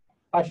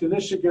 Actually,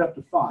 this should get up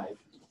to 5.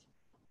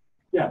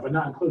 Yeah, but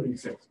not including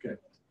 6. Good.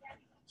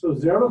 So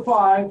 0 to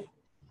 5,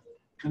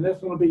 and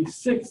this one will be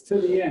 6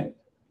 to the end.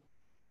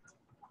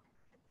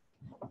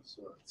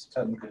 So it's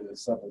technically the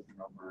 7th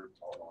number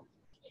total.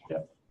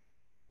 Yep.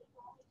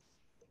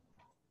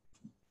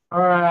 All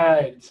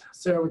right,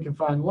 so we can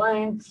find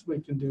lengths, we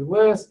can do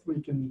list,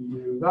 we can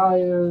do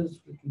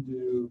values, we can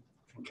do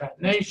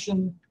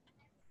concatenation.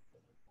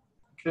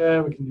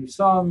 Okay, we can do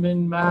sum,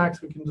 min,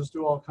 max, we can just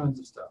do all kinds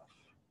of stuff.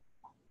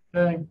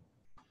 Okay,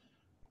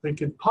 we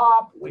could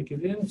pop, we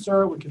could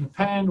insert, we can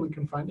append, we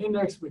can find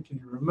index, we can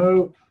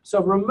remove.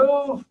 So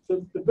remove,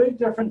 the big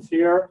difference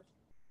here,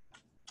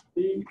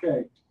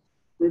 okay,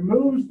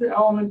 removes the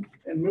element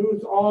and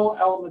moves all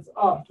elements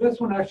up.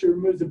 This one actually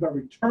removes it but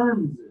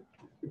returns it.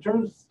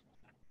 Returns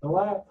the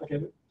last,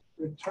 okay,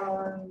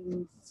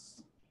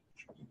 returns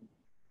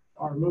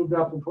are moved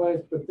up in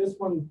place, but this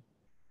one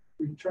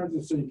returns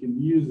it so you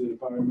can use it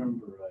if I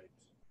remember right.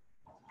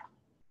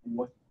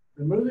 What?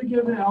 Remove the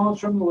given elements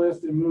from the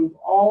list and move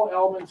all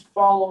elements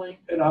following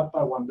it up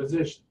by 1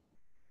 position.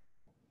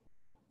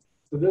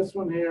 So this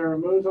one here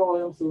removes all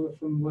elements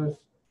from the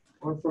list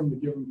or from the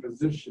given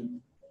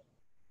position.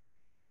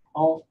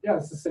 Yeah,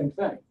 it's the same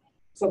thing.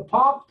 So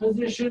pop,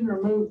 position,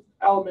 remove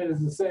element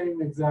is the same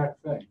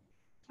exact thing.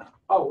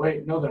 Oh,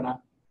 wait, no, they're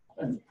not.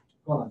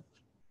 Hold on.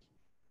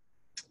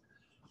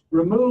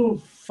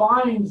 Remove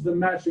finds the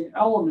matching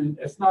element.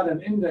 It's not an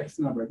index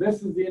number.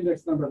 This is the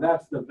index number.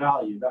 That's the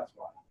value. That's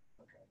why.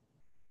 Okay.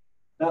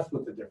 That's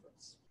what the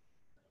difference.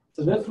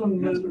 So this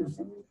one moves,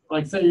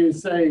 like say you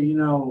say, you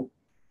know,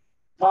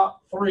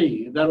 top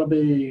 3, that'll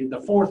be the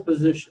 4th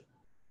position.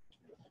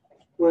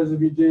 Whereas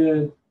if you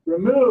did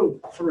remove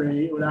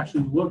 3, it would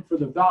actually look for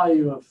the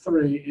value of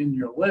 3 in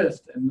your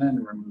list and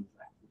then remove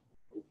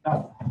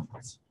that.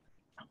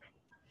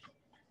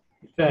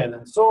 Okay,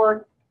 then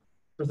sort.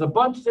 There's a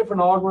bunch of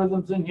different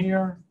algorithms in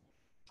here.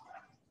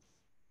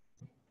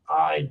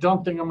 I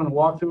don't think I'm going to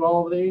walk through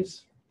all of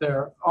these.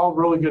 They're all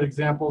really good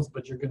examples,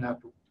 but you're going to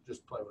have to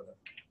just play with it.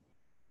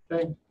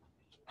 Okay? You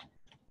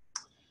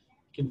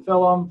can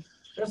fill them.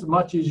 There's a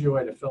much easier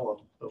way to fill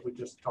them, but we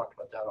just talked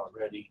about that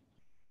already.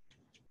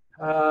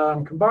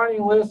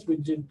 Combining lists, we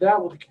did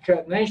that with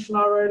concatenation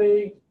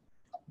already.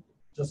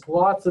 Just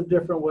lots of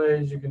different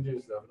ways you can do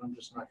stuff, and I'm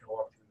just not going to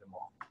walk through them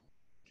all.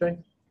 Okay?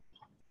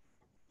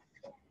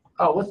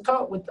 Oh, let's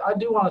talk. I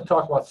do want to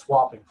talk about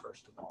swapping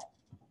first of all.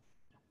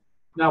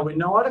 Now we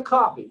know how to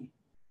copy.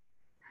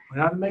 We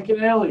know how to make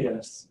an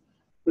alias.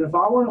 But if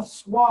I want to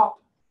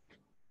swap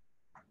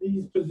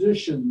these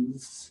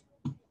positions,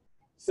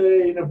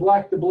 say in a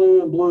black to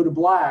blue and blue to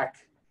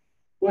black,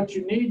 what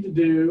you need to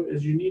do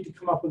is you need to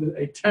come up with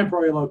a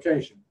temporary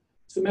location.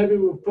 So maybe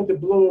we'll put the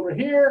blue over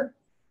here,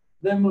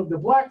 then move the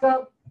black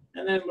up,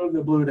 and then move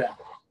the blue down.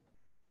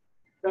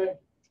 Okay?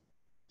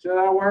 See how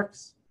that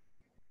works?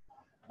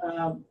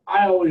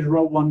 I always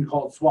wrote one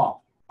called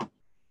swap. I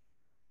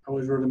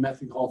always wrote a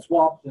method called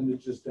swap, and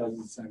it just does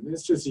the same.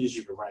 It's just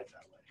easier to write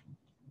that way.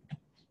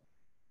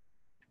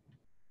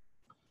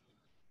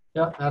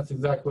 Yeah, that's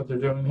exactly what they're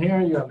doing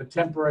here. You have a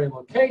temporary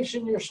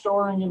location you're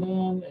storing it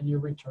in, and you're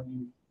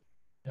returning,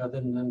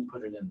 then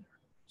put it in there.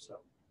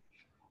 So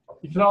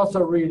you can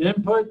also read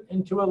input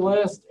into a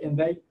list, and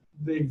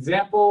the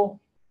example.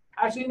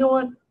 Actually, you know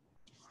what?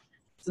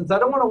 Since I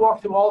don't want to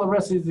walk through all the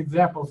rest of these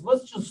examples,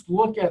 let's just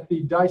look at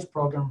the DICE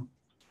program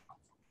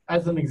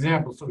as an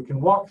example so we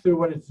can walk through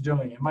what it's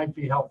doing. It might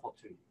be helpful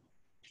to you.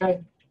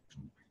 Okay?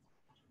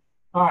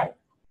 All right.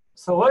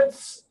 So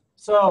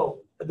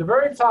at the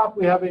very top,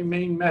 we have a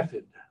main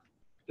method.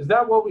 Is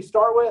that what we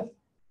start with?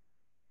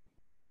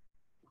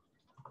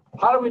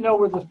 How do we know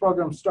where this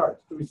program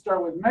starts? Do we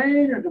start with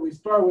main or do we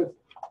start with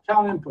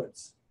count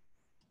inputs?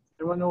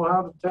 Anyone know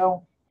how to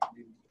tell?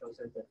 Those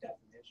are the definitions.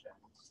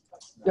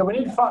 Yeah, we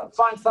need to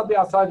find something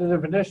outside the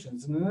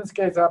definitions, and in this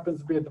case, it happens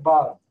to be at the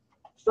bottom.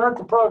 Start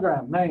the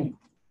program, main.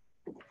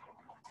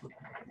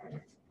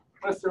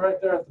 Listed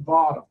right there at the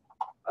bottom.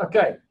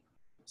 Okay,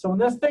 so when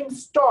this thing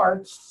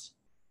starts,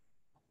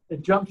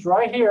 it jumps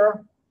right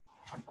here.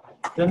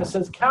 Then it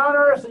says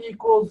counter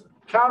equals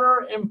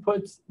counter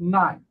inputs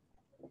 9.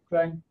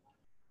 Okay,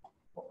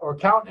 or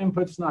count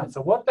inputs 9.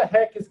 So what the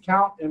heck is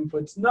count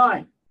inputs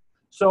 9?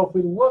 So if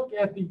we look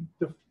at the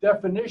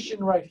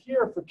definition right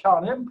here for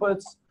count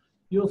inputs,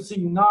 you'll see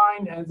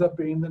 9 ends up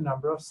being the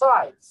number of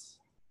sides.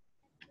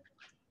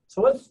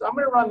 So I'm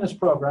going to run this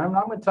program. And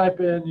I'm going to type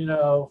in,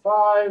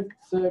 5,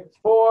 6,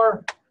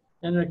 4,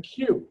 and a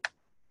Q.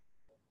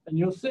 And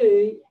you'll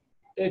see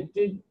it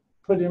did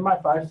put in my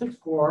 5, 6,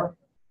 4,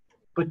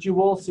 but you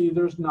will see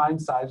there's 9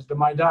 sides to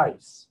my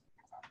dice.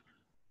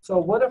 So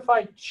what if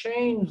I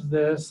change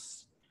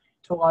this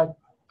to like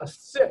a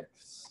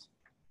 6?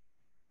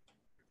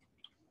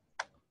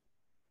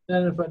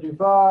 Then if I do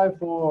 5,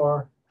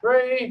 4,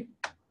 3,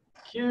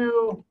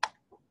 Q,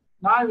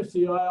 now you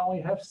see I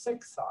only have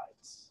 6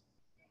 sides.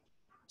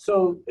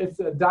 So it's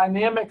a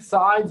dynamic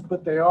sides,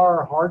 but they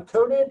are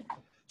hard-coded.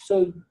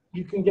 So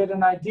you can get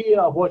an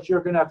idea of what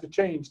you're going to have to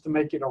change to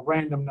make it a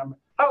random number.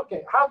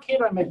 Okay, how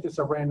can I make this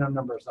a random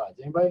number of sides?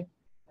 Anybody?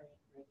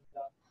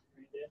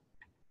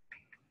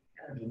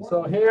 And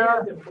so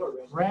here,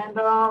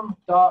 random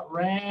dot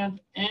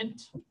rand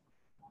int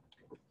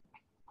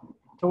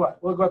to what?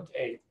 We'll go up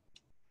to 8.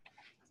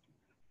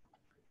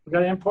 We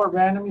got to import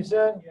random, you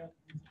said? Yeah.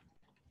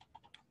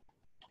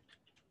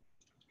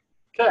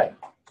 Okay,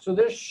 so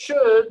this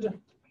should,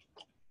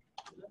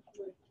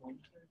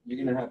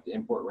 You're gonna have to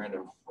import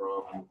random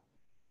from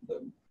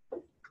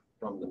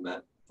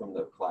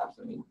the class.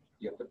 I mean,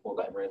 you have to pull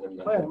that random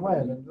wait, method. wait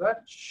a minute,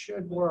 that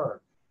should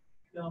work.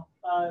 No,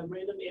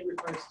 random int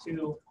refers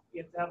to,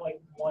 you have to have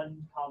like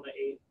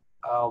 1,8.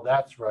 Oh,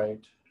 that's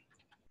right.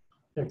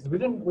 Yeah, because we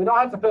don't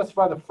have to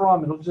specify the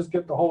from, it'll just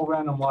get the whole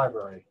random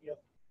library.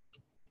 Yep.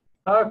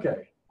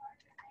 Okay.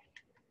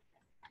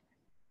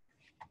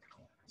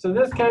 So in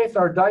this case,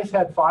 our dice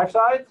had 5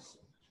 sides.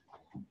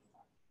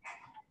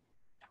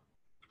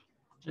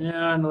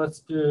 And let's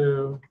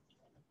do,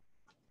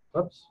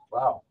 oops,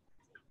 wow.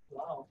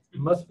 Wow. It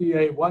must be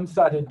a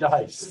one-sided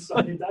dice.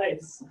 Sunny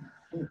dice.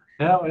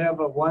 Now we have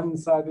a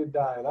one-sided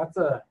die. That's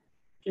a,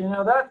 you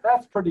know,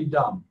 that's pretty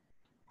dumb.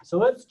 So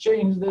let's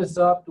change this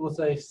up. We'll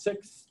say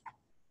 6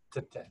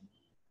 to 10.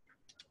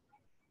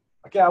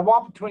 Okay, I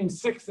want between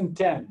 6 and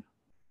 10.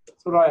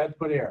 That's what I had to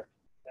put here.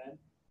 10.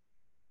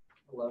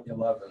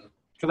 11.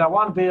 Because I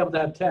want to be able to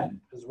have 10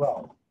 as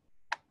well.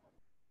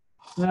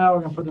 Now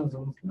we're going to put in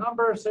some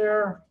numbers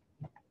here.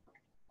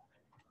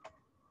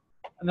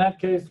 In that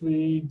case,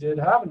 we did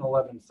have an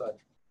 11 side.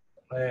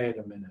 Wait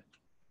a minute.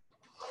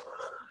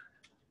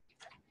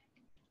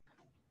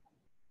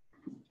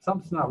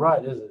 Something's not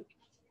right, is it?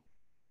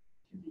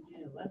 Should be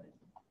getting 11.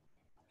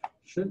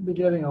 Shouldn't be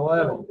getting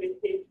 11. No,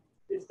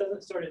 it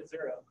doesn't start at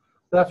 0.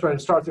 That's right,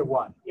 it starts at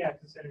 1. Yeah,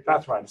 consider.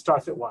 That's right, it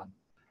starts at 1.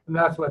 And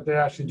that's what they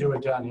actually do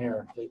it down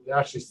here. They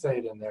actually say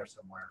it in there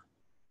somewhere.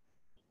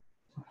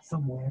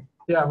 Somewhere.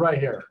 Yeah, right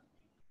here.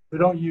 We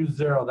don't use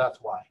 0, that's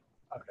why.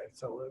 Okay,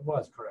 so it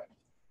was correct.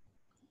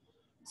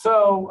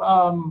 So,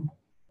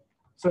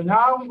 so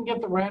now we can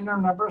get the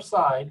random number of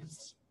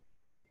sides.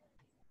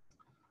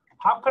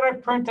 How could I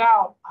print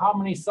out how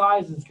many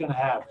sides it's going to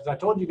have? Because I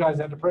told you guys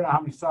I had to print out how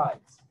many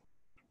sides.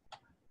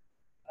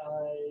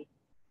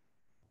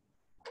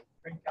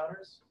 Print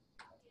counters.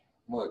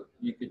 Well,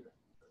 you could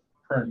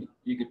Print.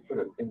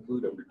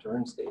 include a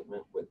return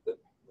statement with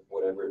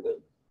whatever the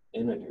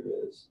integer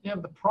is. Yeah,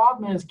 but the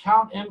problem is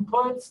count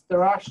inputs,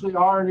 they're actually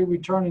already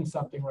returning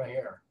something right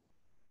here.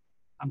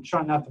 I'm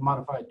trying not to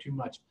modify it too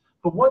much.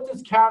 But what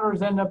does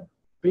counters end up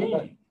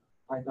being?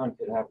 Python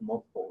could have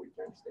multiple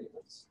return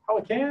statements. Oh,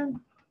 it can?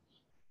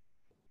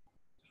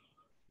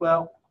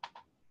 Well,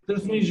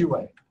 there's an easy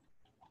way.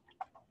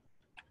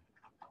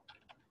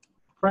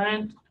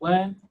 Print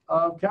length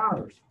of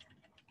counters.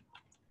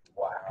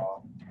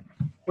 Wow.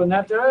 Wouldn't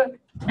that do it?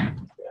 Yeah,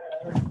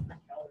 print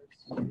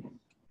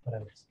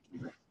counters.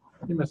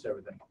 You missed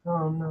everything.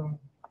 Oh, no.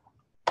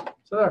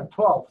 So there,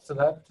 12. So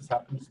that just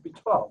happens to be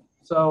 12.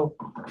 So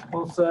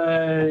we'll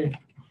say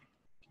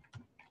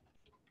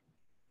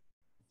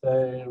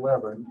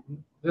whatever.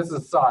 This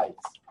is sides.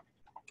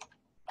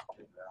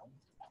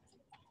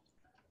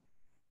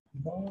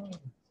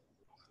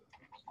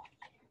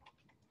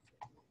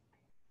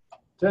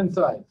 10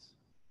 sides.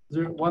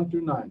 1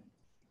 through 9. All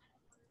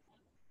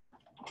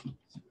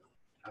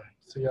right,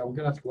 so yeah, we're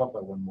gonna have to go up by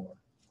 1 more,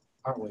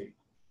 aren't we?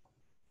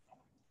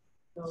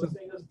 No, the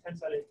thing was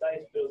 10-sided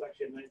dice, but it was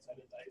actually a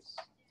 9-sided dice.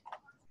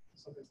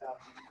 Something's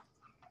happening.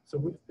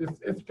 So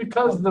it's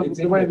because It's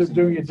the way they're indexing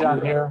doing it down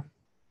 0. here.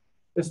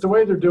 It's the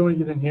way they're doing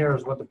it in here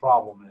is what the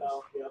problem is.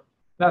 Oh,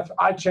 yeah.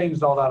 I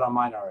changed all that on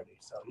mine already.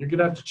 So you're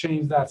gonna have to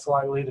change that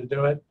slightly to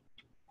do it,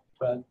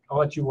 but I'll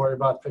let you worry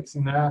about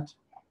fixing that.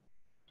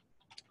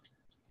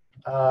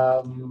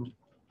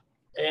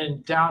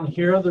 And down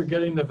here, they're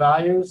getting the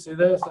values. See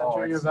this? Oh,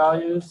 Enter I your see.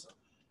 values.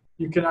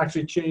 You can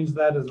actually change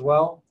that as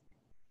well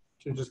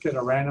to just get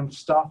a random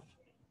stuff.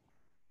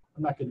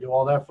 I'm not gonna do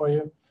all that for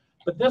you.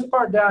 But this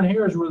part down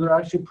here is where they're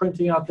actually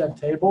printing out that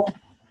table.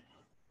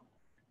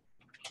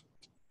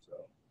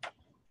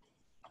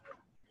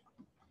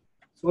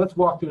 So let's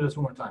walk through this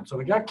one more time. So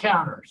we got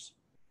counters.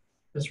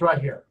 This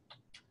right here.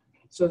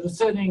 So they're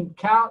setting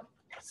count.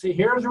 See,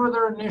 here's where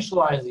they're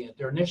initializing it.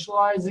 They're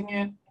initializing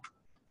it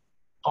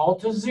all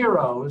to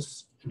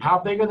zeros. And how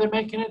big are they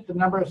making it? The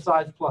number of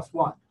sides plus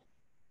 1.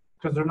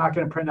 Because they're not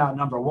going to print out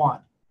number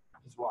 1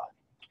 is why.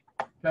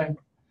 Okay.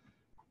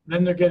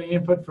 Then they're getting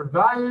input for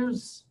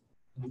values.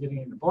 They're getting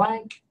it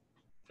blank.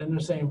 Then they're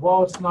saying,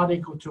 well, it's not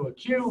equal to a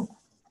Q.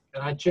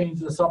 And I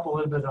changed this up a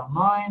little bit on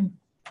mine.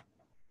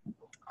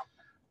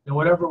 And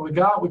whatever we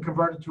got, we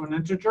convert it to an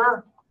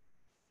integer.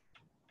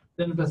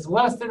 Then if it's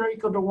less than or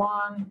equal to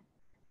 1,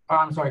 or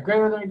I'm sorry,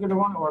 greater than or equal to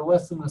 1 or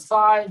less than the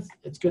size,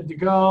 it's good to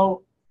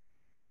go.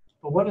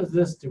 But what does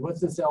this do? What's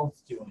this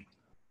else doing?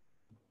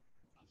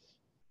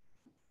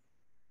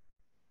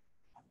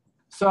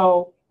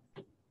 So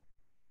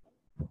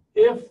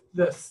if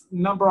this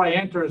number I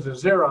enter is a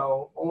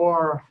 0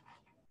 or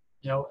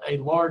a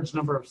large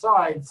number of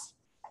sides,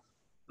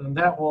 And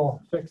that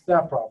will fix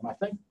that problem. I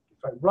think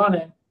if I run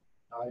it,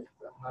 I'm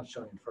not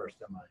showing you first,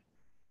 am I?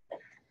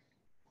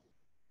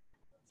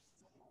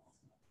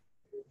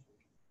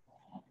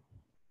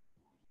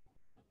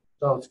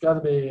 So it's got to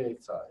be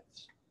 8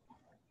 sides,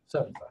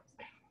 7 sides.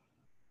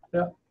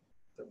 Yeah,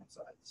 7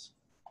 sides.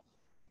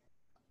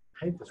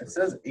 I hate this. It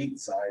says 8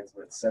 sides,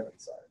 but it's 7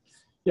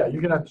 sides. Yeah,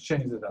 you're gonna have to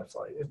change it up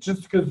slightly. It's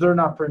just because they're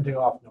not printing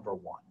off number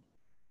 1.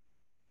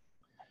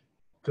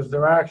 Because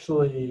they're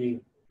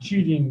actually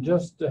cheating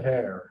just a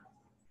hair.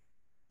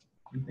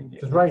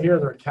 Because right here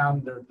they're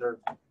counting, they're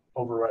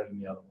overriding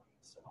the other one.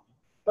 So,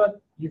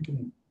 but you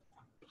can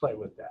play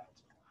with that.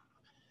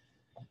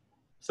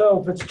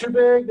 So if it's too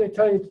big, they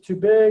tell you it's too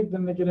big,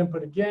 then they get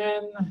input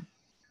again,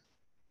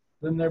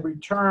 then they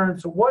return.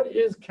 So what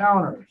is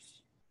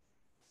counters?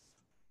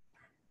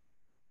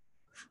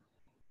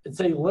 It's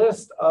a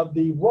list of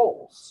the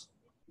roles,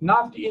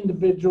 not the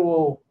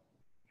individual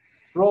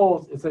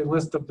roles. It's a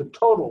list of the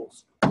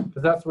totals,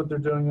 because that's what they're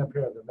doing up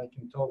here. They're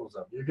making totals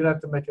up. You're gonna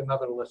have to make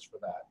another list for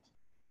that.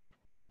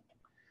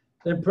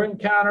 Then print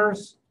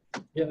counters,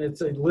 again,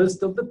 it's a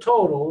list of the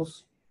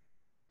totals.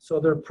 So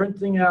they're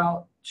printing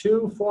out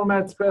 2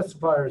 format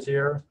specifiers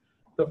here.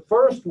 The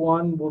first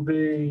one will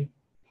be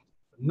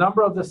the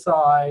number of the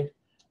side,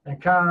 and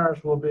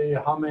counters will be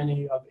how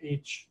many of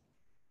each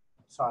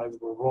side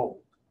were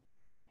rolled.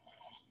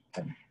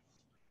 Okay.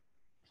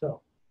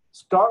 So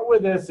start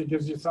with this. It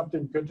gives you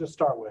something good to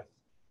start with,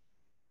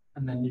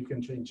 and then you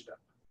can change it up.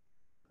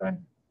 Okay?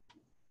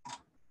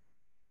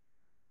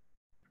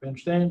 You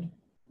understand?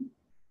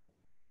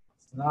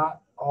 It's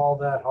not all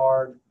that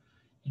hard.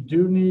 You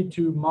do need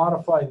to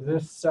modify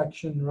this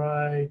section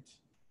right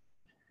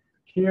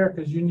here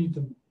because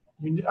you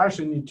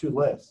actually need 2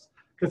 lists.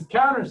 Because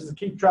counters is to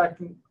keep track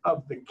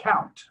of the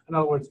count. In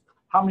other words,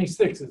 how many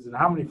 6s and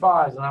how many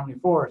 5s and how many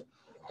 4s.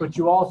 But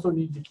you also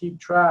need to keep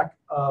track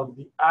of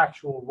the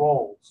actual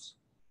rolls.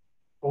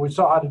 But we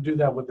saw how to do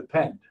that with the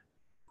pen.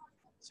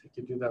 So you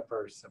can do that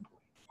very simply.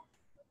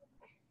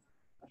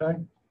 Okay?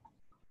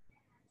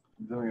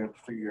 Then we have to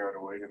figure out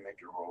a way to make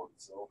it roll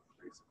itself,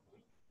 basically.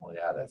 Well,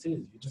 yeah, that's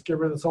easy. You just get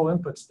rid of this whole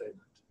input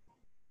statement.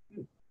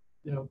 You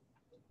know,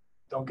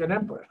 don't get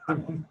input. I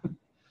mean,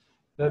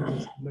 that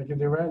just make it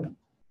do random.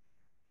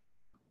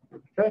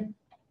 Okay?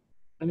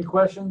 Any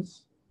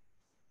questions?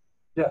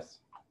 Yes.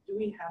 Do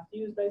we have to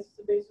use dice as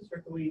a basis,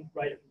 or can we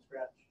write it from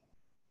scratch?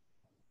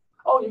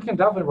 Oh, you can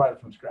definitely write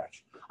it from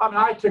scratch. I mean,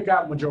 I took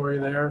out majority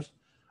of theirs.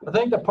 I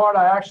think the part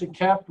I actually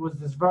kept was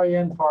this very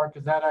end part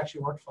because that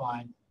actually worked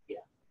fine. Yeah.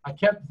 I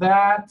kept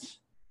that.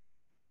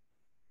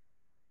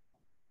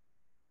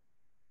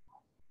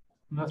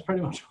 And that's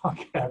pretty much all I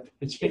kept.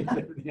 I changed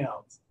everything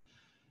else.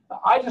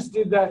 I just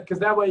did that because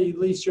that way at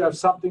least you have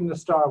something to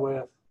start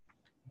with.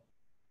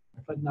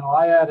 But no,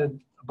 I added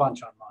a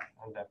bunch on mine.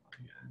 I'm definitely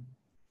good.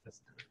 Let's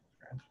do it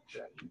from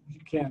scratch. Yeah, you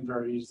can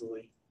very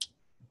easily.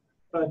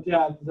 But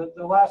yeah,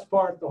 the last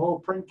part, the whole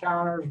print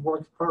counters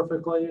works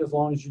perfectly as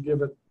long as you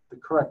give it the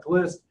correct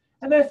list.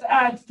 And this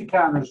adds to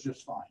counters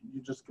just fine.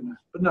 You're just gonna,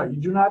 but no, you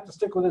do not have to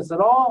stick with this at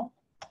all,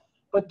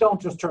 but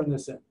don't just turn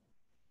this in.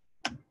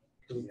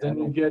 Then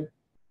you get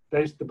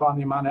based upon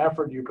the amount of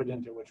effort you put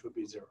into it, which would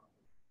be 0.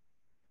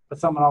 But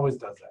someone always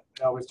does that.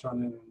 They always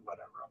turn in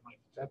whatever. I'm like,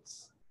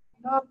 that's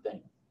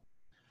nothing.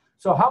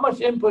 So how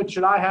much input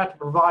should I have to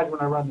provide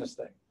when I run this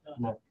thing?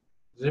 No.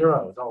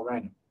 0. It's all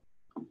random.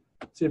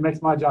 See, it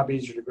makes my job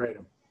easier to grade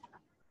them.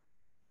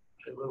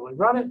 I literally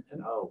run it,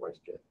 and oh, it works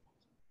good.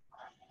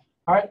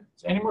 All right,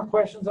 so any more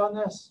questions on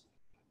this?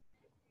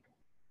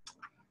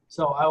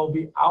 So I will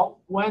be out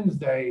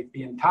Wednesday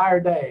the entire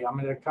day. I'm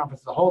at a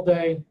conference the whole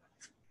day,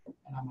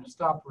 and I'm going to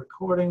stop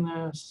recording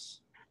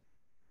this.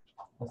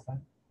 What's that?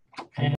 And